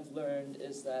thing I've learned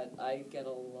is that I get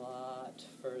a lot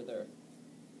further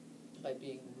by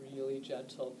being really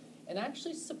gentle and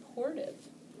actually supportive.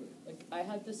 Like I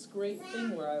had this great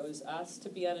thing where I was asked to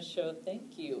be on a show,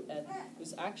 thank you, and it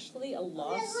was actually a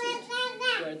lawsuit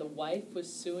where the wife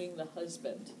was suing the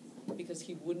husband because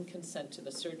he wouldn't consent to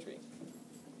the surgery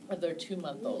of their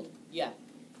 2-month-old. Yeah,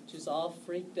 she was all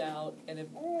freaked out, and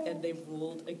they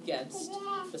ruled against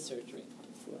the surgery.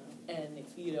 And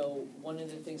you know, one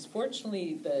of the things,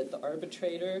 fortunately, the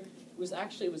arbitrator was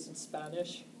in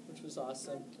Spanish, which was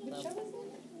awesome. Which show was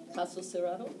it? Caso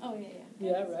Cerrado? Oh, yeah.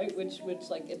 Yeah, right, which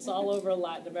like, it's all over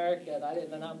Latin America,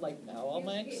 and I'm like, now all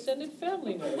my extended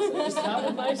family knows, I just have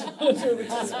a nice winter, which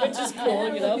is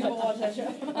cool, you know, People but, watch that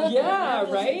show. yeah,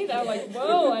 right, I'm like,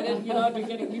 whoa, I didn't, I've been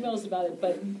getting emails about it,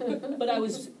 but I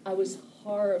was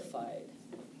horrified,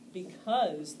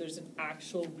 because there's an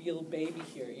actual real baby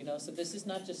here, so this is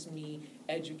not just me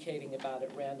educating about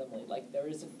it randomly, like, there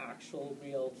is an actual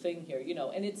real thing here,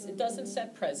 and it doesn't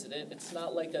set precedent, it's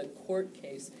not like a court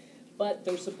case, but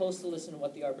they're supposed to listen to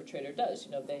what the arbitrator does,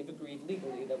 they've agreed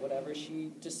legally that whatever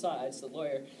she decides, the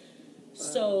lawyer.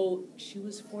 So she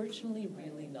was fortunately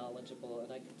really knowledgeable,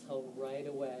 and I could tell right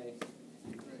away,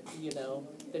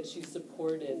 that she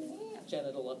supported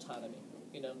genital autonomy.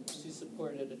 She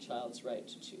supported a child's right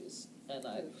to choose. And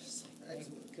I was like,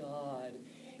 thank God.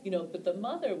 But with the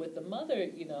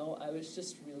mother, I was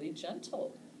just really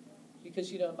gentle.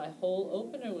 Because, my whole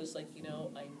opener was like,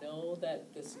 I know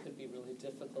that this could be really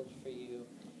difficult for you.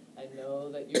 I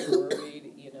know that you're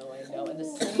worried, I know. And the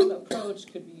same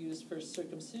approach could be used for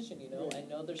circumcision, I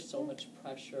know there's so much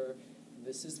pressure.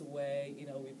 This is the way,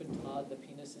 we've been taught the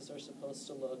penises are supposed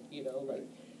to look, like.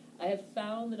 I have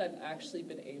found that I've actually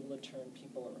been able to turn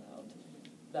people around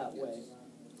that way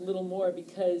a little more,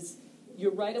 because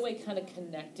you're right away kind of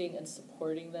connecting and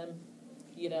supporting them,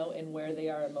 in where they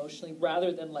are emotionally,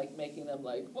 rather than like making them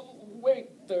like, oh,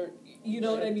 wait, they're,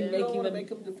 what I mean, You don't want to make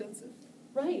them defensive.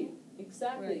 Right,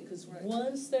 exactly, because Right.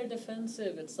 once they're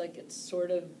defensive, it's like it's sort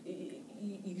of,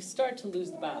 you start to lose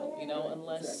the battle,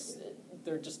 unless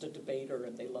they're just a debater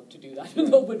and they love to do that,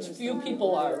 which few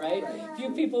people are, right? Few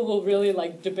people will really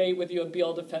like debate with you and be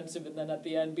all defensive, and then at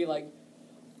the end be like,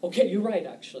 okay, you're right,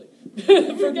 actually.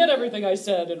 Forget everything I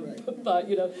said and thought,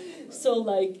 So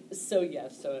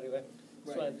anyway,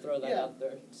 just want to throw that out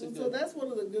there. So that's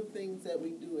one of the good things that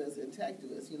we do as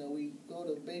intactivists. We go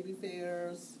to baby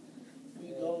fairs,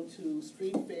 we go to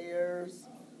street fairs,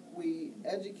 we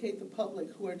educate the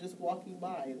public who are just walking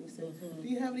by, and we say, do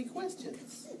you have any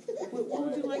questions? What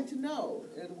would you like to know?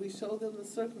 And we show them the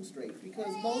circumstrate,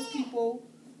 because most people,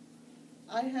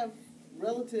 I have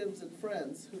relatives and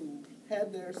friends who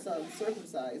had their son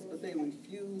circumcised, but they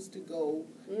refused to go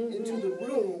into the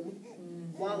room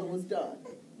while it was done,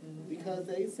 because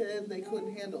they said they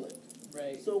couldn't handle it.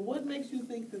 Right. So what makes you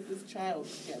think that this child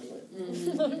can handle it?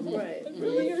 Right.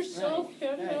 You yourself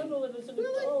can't handle it as an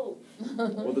adult.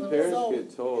 Well, the parents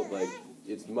get told, like,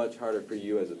 it's much harder for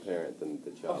you as a parent than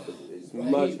the child. It's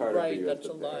much harder for you as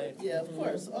a parent. Yeah, of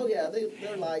course. Oh, yeah,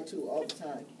 they're lied to all the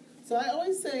time. So I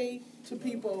always say to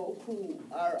people who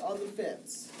are on the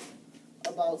fence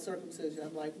about circumcision,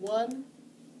 I'm like, one,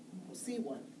 see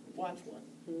one, watch one.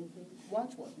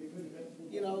 Watch one.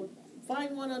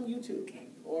 Find one on YouTube,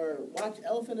 or watch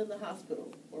Elephant in the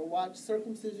Hospital, or watch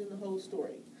Circumcision, the Whole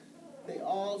Story. They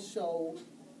all show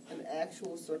an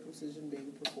actual circumcision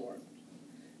being performed.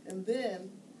 And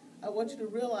then I want you to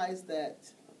realize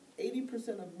that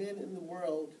 80% of men in the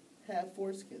world have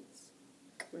foreskins.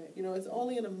 Right. It's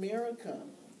only in America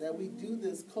that we do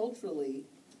this culturally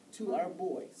to our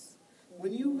boys.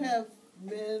 When you have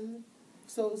men,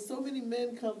 so many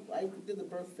men come, I did the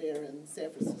birth fair in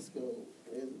San Francisco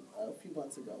a few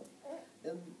months ago,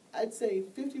 and I'd say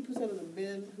 50% of the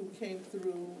men who came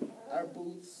through our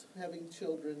booths having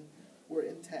children were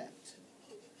intact.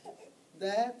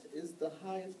 That is the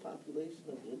highest population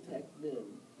of intact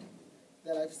men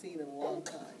that I've seen in a long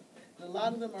time. And a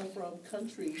lot of them are from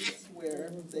countries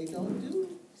where they don't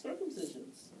do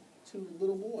circumcisions to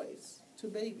little boys, to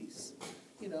babies.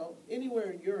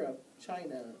 Anywhere in Europe,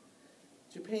 China,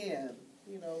 Japan,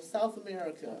 South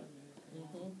America,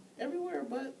 everywhere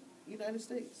but United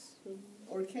States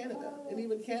or Canada. And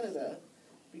even Canada,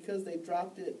 because they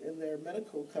dropped it in their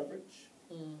medical coverage,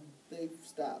 they've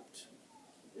stopped.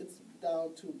 It's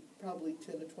down to probably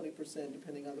 10 to 20%,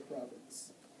 depending on the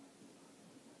province.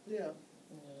 Yeah.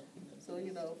 So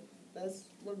that's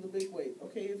one of the big ways.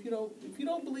 Okay, if you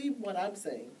don't believe what I'm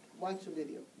saying, watch a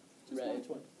video. Just watch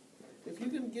one. If you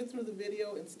can get through the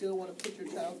video and still want to put your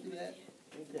child through that,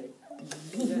 okay.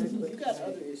 Exactly. You got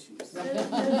other issues.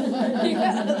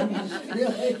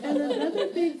 And another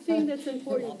big thing that's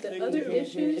important, the other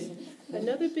issues,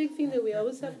 another big thing that we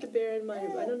always have to bear in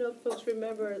mind, I don't know if folks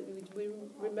remember, we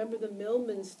remember the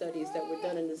Millman studies that were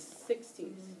done in the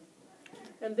 60s.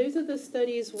 And these are the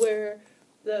studies where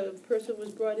the person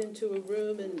was brought into a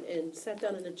room and sat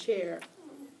down in a chair,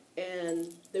 and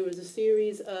there was a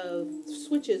series of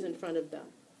switches in front of them.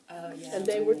 And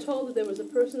they were told that there was a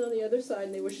person on the other side,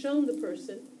 and they were shown the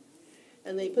person,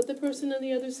 and they put the person on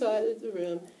the other side of the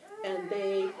room, and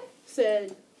they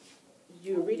said,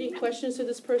 you're reading questions to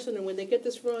this person, and when they get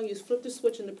this wrong, you flip the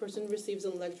switch and the person receives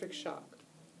an electric shock.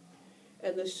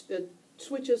 and the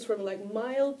switches from like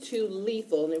mild to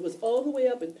lethal, and it was all the way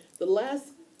up, and the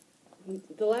last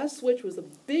switch was a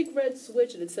big red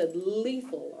switch, and it said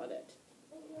lethal on it.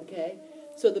 Okay,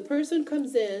 so the person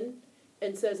comes in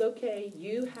and says, okay,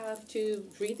 you have to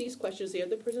read these questions. The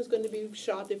other person's going to be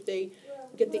shot if they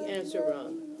get the answer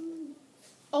wrong.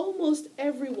 Almost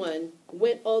everyone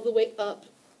went all the way up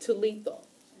to lethal.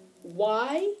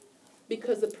 Why?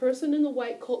 Because the person in the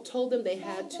white coat told them they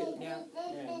had to. Yeah.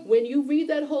 When you read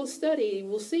that whole study, you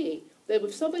will see that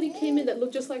if somebody came in that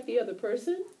looked just like the other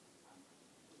person,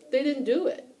 they didn't do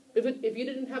it. If you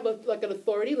didn't have like an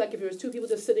authority, like if there was two people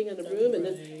just sitting in a room and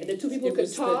the two people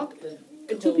could talk,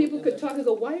 and two people could talk and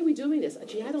go, why are we doing this?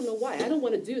 Gee, I don't know why. I don't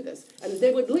want to do this. And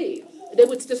they would leave. They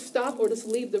would just stop or just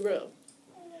leave the room.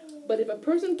 But if a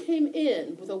person came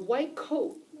in with a white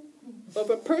coat, or if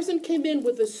a person came in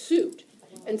with a suit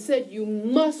and said, you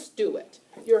must do it,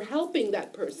 you're helping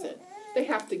that person, they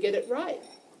have to get it right.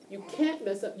 You can't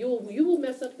mess up. You will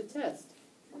mess up the test.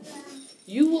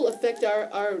 You will affect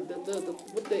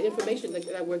the information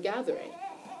that we're gathering.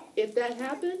 If that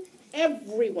happened,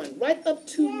 everyone, right up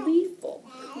to lethal.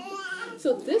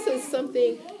 So this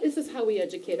is how we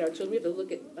educate our children. We have to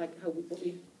look at like how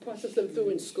we process them through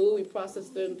in school. We process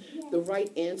them the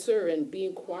right answer and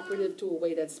being cooperative to a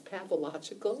way that's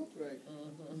pathological. Right.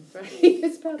 Right?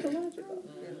 It's pathological.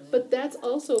 But that's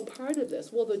also part of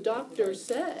this. Well, the doctor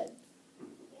said.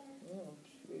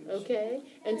 Okay?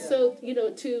 And so,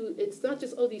 it's not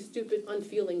just, these stupid,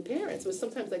 unfeeling parents, but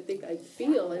sometimes I think I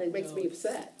feel and it makes me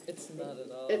upset. It's not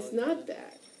at all. It's not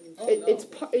that. Oh, It's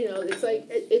it's like,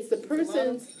 it's the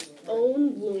person's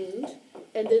own wound,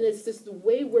 and then it's just the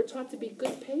way we're taught to be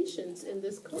good patients in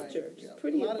this culture. Right, yeah. It's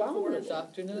pretty A lot of abominable.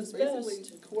 Doctor knows It's basically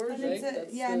best. coercion. And it's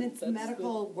Right, and it's that's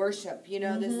medical worship,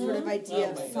 this sort of idea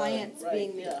Oh of my God. science Right,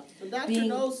 being yeah. The doctor being-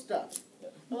 knows stuff.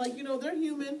 I'm like, they're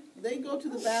human. They go to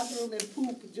the bathroom and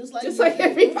poop just like Just we like do.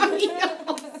 everybody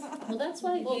else. Well, that's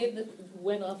why I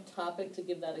went off topic to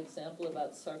give that example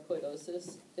about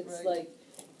sarcoidosis. It's Right. like,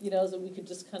 so we could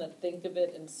just kind of think of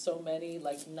it in so many,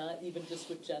 like not even just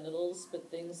with genitals, but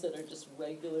things that are just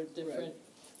regular, different,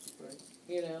 Right.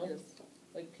 Like Yes.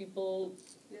 people,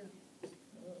 Yeah.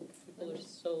 people are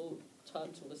so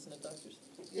taught to listen to doctors.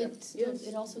 Yeah.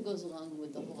 It also goes along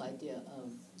with the whole idea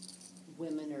of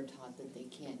women are taught that they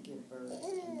can't give birth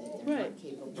and that they're Right. not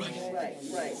capable. Right,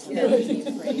 and right. that somebody's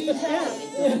afraid of that, they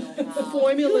don't know The how.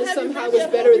 formula You have somehow your is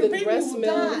baby, better your than baby breast will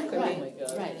milk. die. I Oh mean, my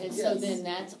God. Right, and so Yes. then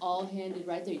that's all handed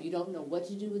right there. You don't know what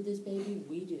to do with this baby,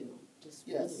 we do. Just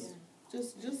we Yes. do.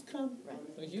 Just come. Right.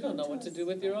 Well, you don't know what to do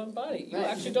with your own body. You Right.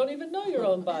 actually don't even know your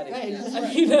own body. Right.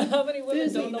 I mean, how many women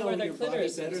Busy. don't know where their your body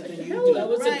clitoris better is? than Like, you hell do. That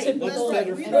was a Right, typical. that's What's right.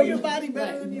 better We for know you? your body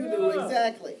better Right. than you do. Yeah.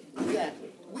 Exactly.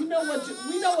 We know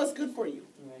what's good for you.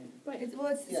 Right. It's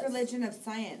this Yes. religion of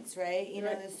science, right?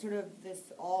 Right. This sort of this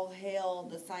all hail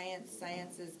the science.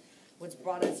 Science is what's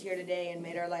brought us here today and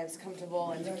made our lives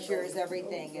comfortable and cures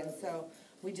everything. And so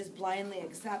we just blindly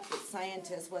accept that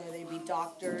scientists, whether they be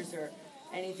doctors or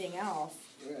anything else,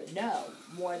 Right. know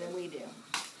more than we do,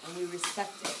 and we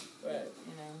respect it. Right.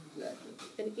 Exactly.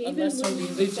 And even Unless when somebody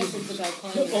you leads step you into that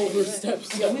kind of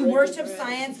oversteps. Yeah, we that worship Right.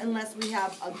 science unless we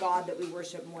have a God that we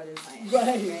worship more than science.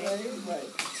 Right.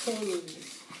 Totally.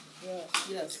 Yeah.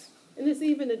 Yes. And it's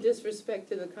even a disrespect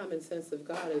to the common sense of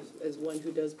God as one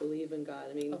who does believe in God.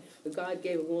 I mean, God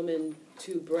gave a woman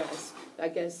 2 breasts. I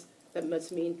guess that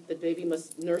must mean the baby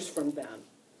must nurse from them,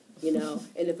 And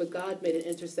if a God made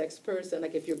an intersex person,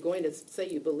 like if you're going to say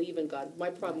you believe in God, my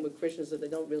problem with Christians is that they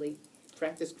don't really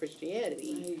practice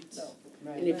Christianity. No.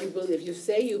 And if you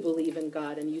say you believe in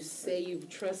God and you say you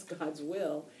trust God's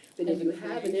will, then if you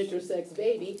have an intersex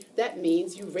baby, that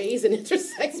means you raise an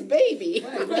intersex baby.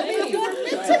 That's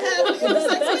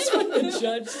what the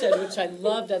judge said, which I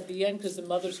loved at the end, because the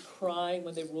mother's crying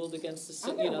when they ruled against the,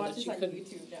 that she couldn't.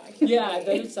 YouTube now. Yeah,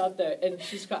 then it's out there, and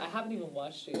she's crying. I haven't even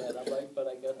watched it yet. I'm like, but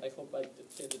I hope I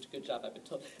did a good job. I've been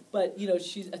told. But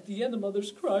she's at the end. The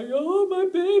mother's crying, "Oh, my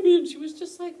baby," and she was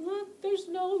just like, "Look, there's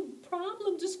no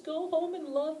problem. Just go home and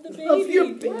love the baby Love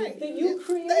your that you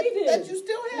created. That you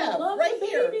still have love right the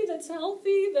here. baby that's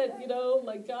healthy, that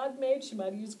like God made." She might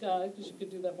have used God because you could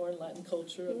do that more in Latin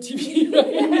culture on TV,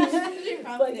 right?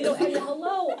 But and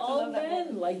hello, all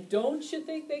men. Like, don't you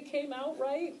think they came out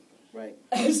right Right.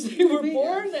 as they were Yeah.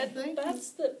 born? Thank you. That's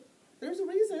the. There's a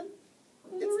reason.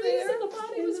 There's It's a reason there. the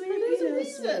body was There's a created There's a this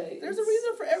reason. way. There's a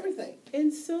reason for everything.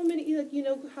 And so many,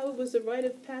 how it was the rite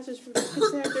of passage for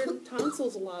kids to have their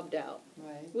tonsils lobbed out.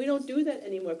 Right. We don't do that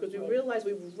anymore because we realize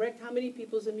we've wrecked how many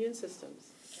people's immune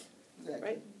systems, Exactly.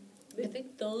 right? I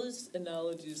think those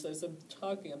analogies, as I'm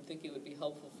talking, I'm thinking it would be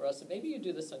helpful for us, and maybe you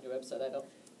do this on your website, I don't,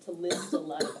 to list a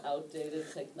lot of outdated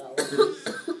technologies.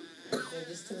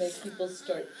 Just to make people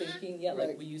start thinking, like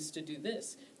Right. we used to do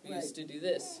this, we Right. used to do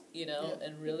this, Yeah.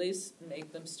 and really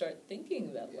make them start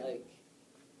thinking that Yeah. like,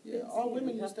 Yeah, all we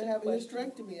women have used to to have a question.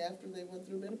 hysterectomy after they went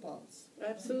through menopause.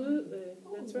 Absolutely,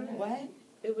 that's right. What?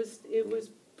 It was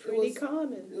pretty was-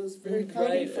 common. It was very Right, common.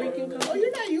 right. Freaking Oh, common.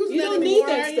 you're not using You that don't anymore, need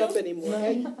that are stuff you?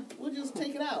 anymore. We'll just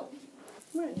take it out.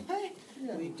 Right.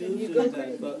 Yeah. We And do you do go that,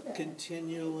 crazy. but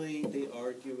continually the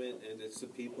argument, and it's the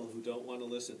people who don't want to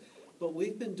listen. But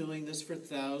we've been doing this for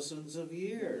thousands of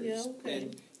years. Yeah,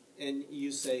 okay. And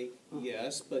you say,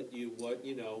 yes, but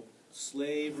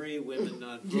slavery, women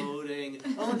not voting.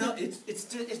 Oh, no,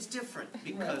 it's different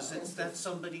because that's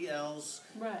somebody else.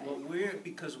 Right. Well,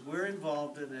 because we're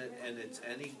involved in it, and it's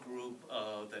any group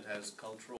that has cultural